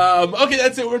 Okay,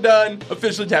 that's it. We're done.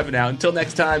 Officially tapping out. Until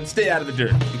next time, stay out of the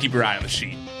dirt and keep your eye on the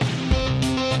sheet.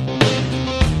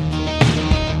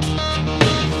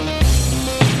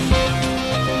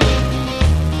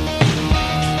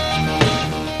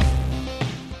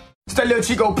 It's that little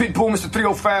Chico Pitbull, Mr.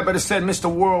 305, better said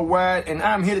Mr. Worldwide, and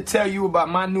I'm here to tell you about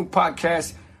my new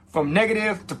podcast, From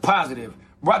Negative to Positive,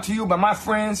 brought to you by my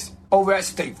friends over at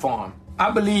State Farm.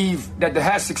 I believe that to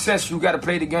have success, you got to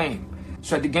play the game,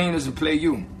 so that the game doesn't play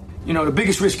you. You know, the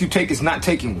biggest risk you take is not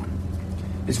taking one.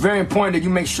 It's very important that you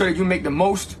make sure that you make the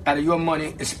most out of your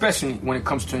money, especially when it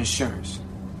comes to insurance.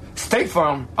 State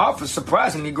Farm offers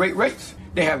surprisingly great rates.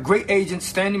 They have great agents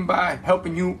standing by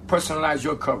helping you personalize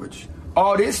your coverage.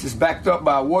 All this is backed up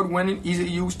by award-winning,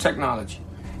 easy-to-use technology.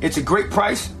 It's a great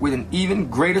price with an even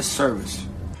greater service.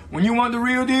 When you want the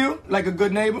real deal, like a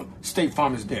good neighbor, State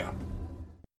Farm is there.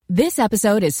 This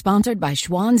episode is sponsored by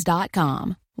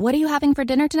Schwans.com. What are you having for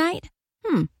dinner tonight?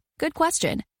 Good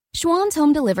question. Schwans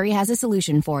Home Delivery has a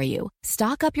solution for you.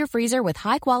 Stock up your freezer with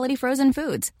high-quality frozen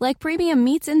foods like premium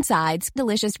meats and sides,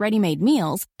 delicious ready-made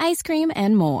meals, ice cream,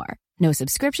 and more. No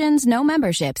subscriptions, no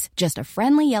memberships, just a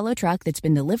friendly yellow truck that's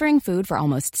been delivering food for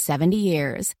almost 70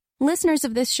 years. Listeners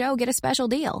of this show get a special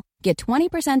deal. Get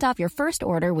 20% off your first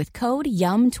order with code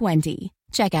YUM20.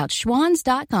 Check out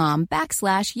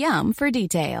schwans.com/YUM for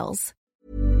details.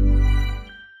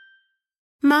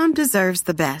 Mom deserves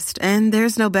the best, and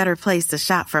there's no better place to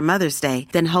shop for Mother's Day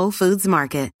than Whole Foods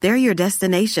Market. They're your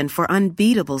destination for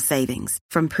unbeatable savings,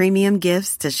 from premium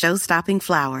gifts to show-stopping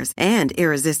flowers and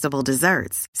irresistible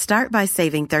desserts. Start by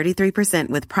saving 33%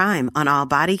 with Prime on all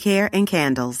body care and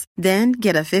candles. Then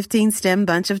get a 15-stem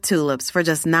bunch of tulips for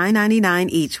just $9.99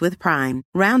 each with Prime.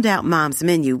 Round out Mom's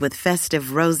menu with festive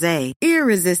rosé,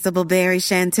 irresistible berry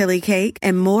chantilly cake,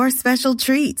 and more special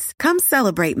treats. Come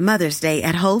celebrate Mother's Day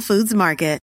at Whole Foods Market.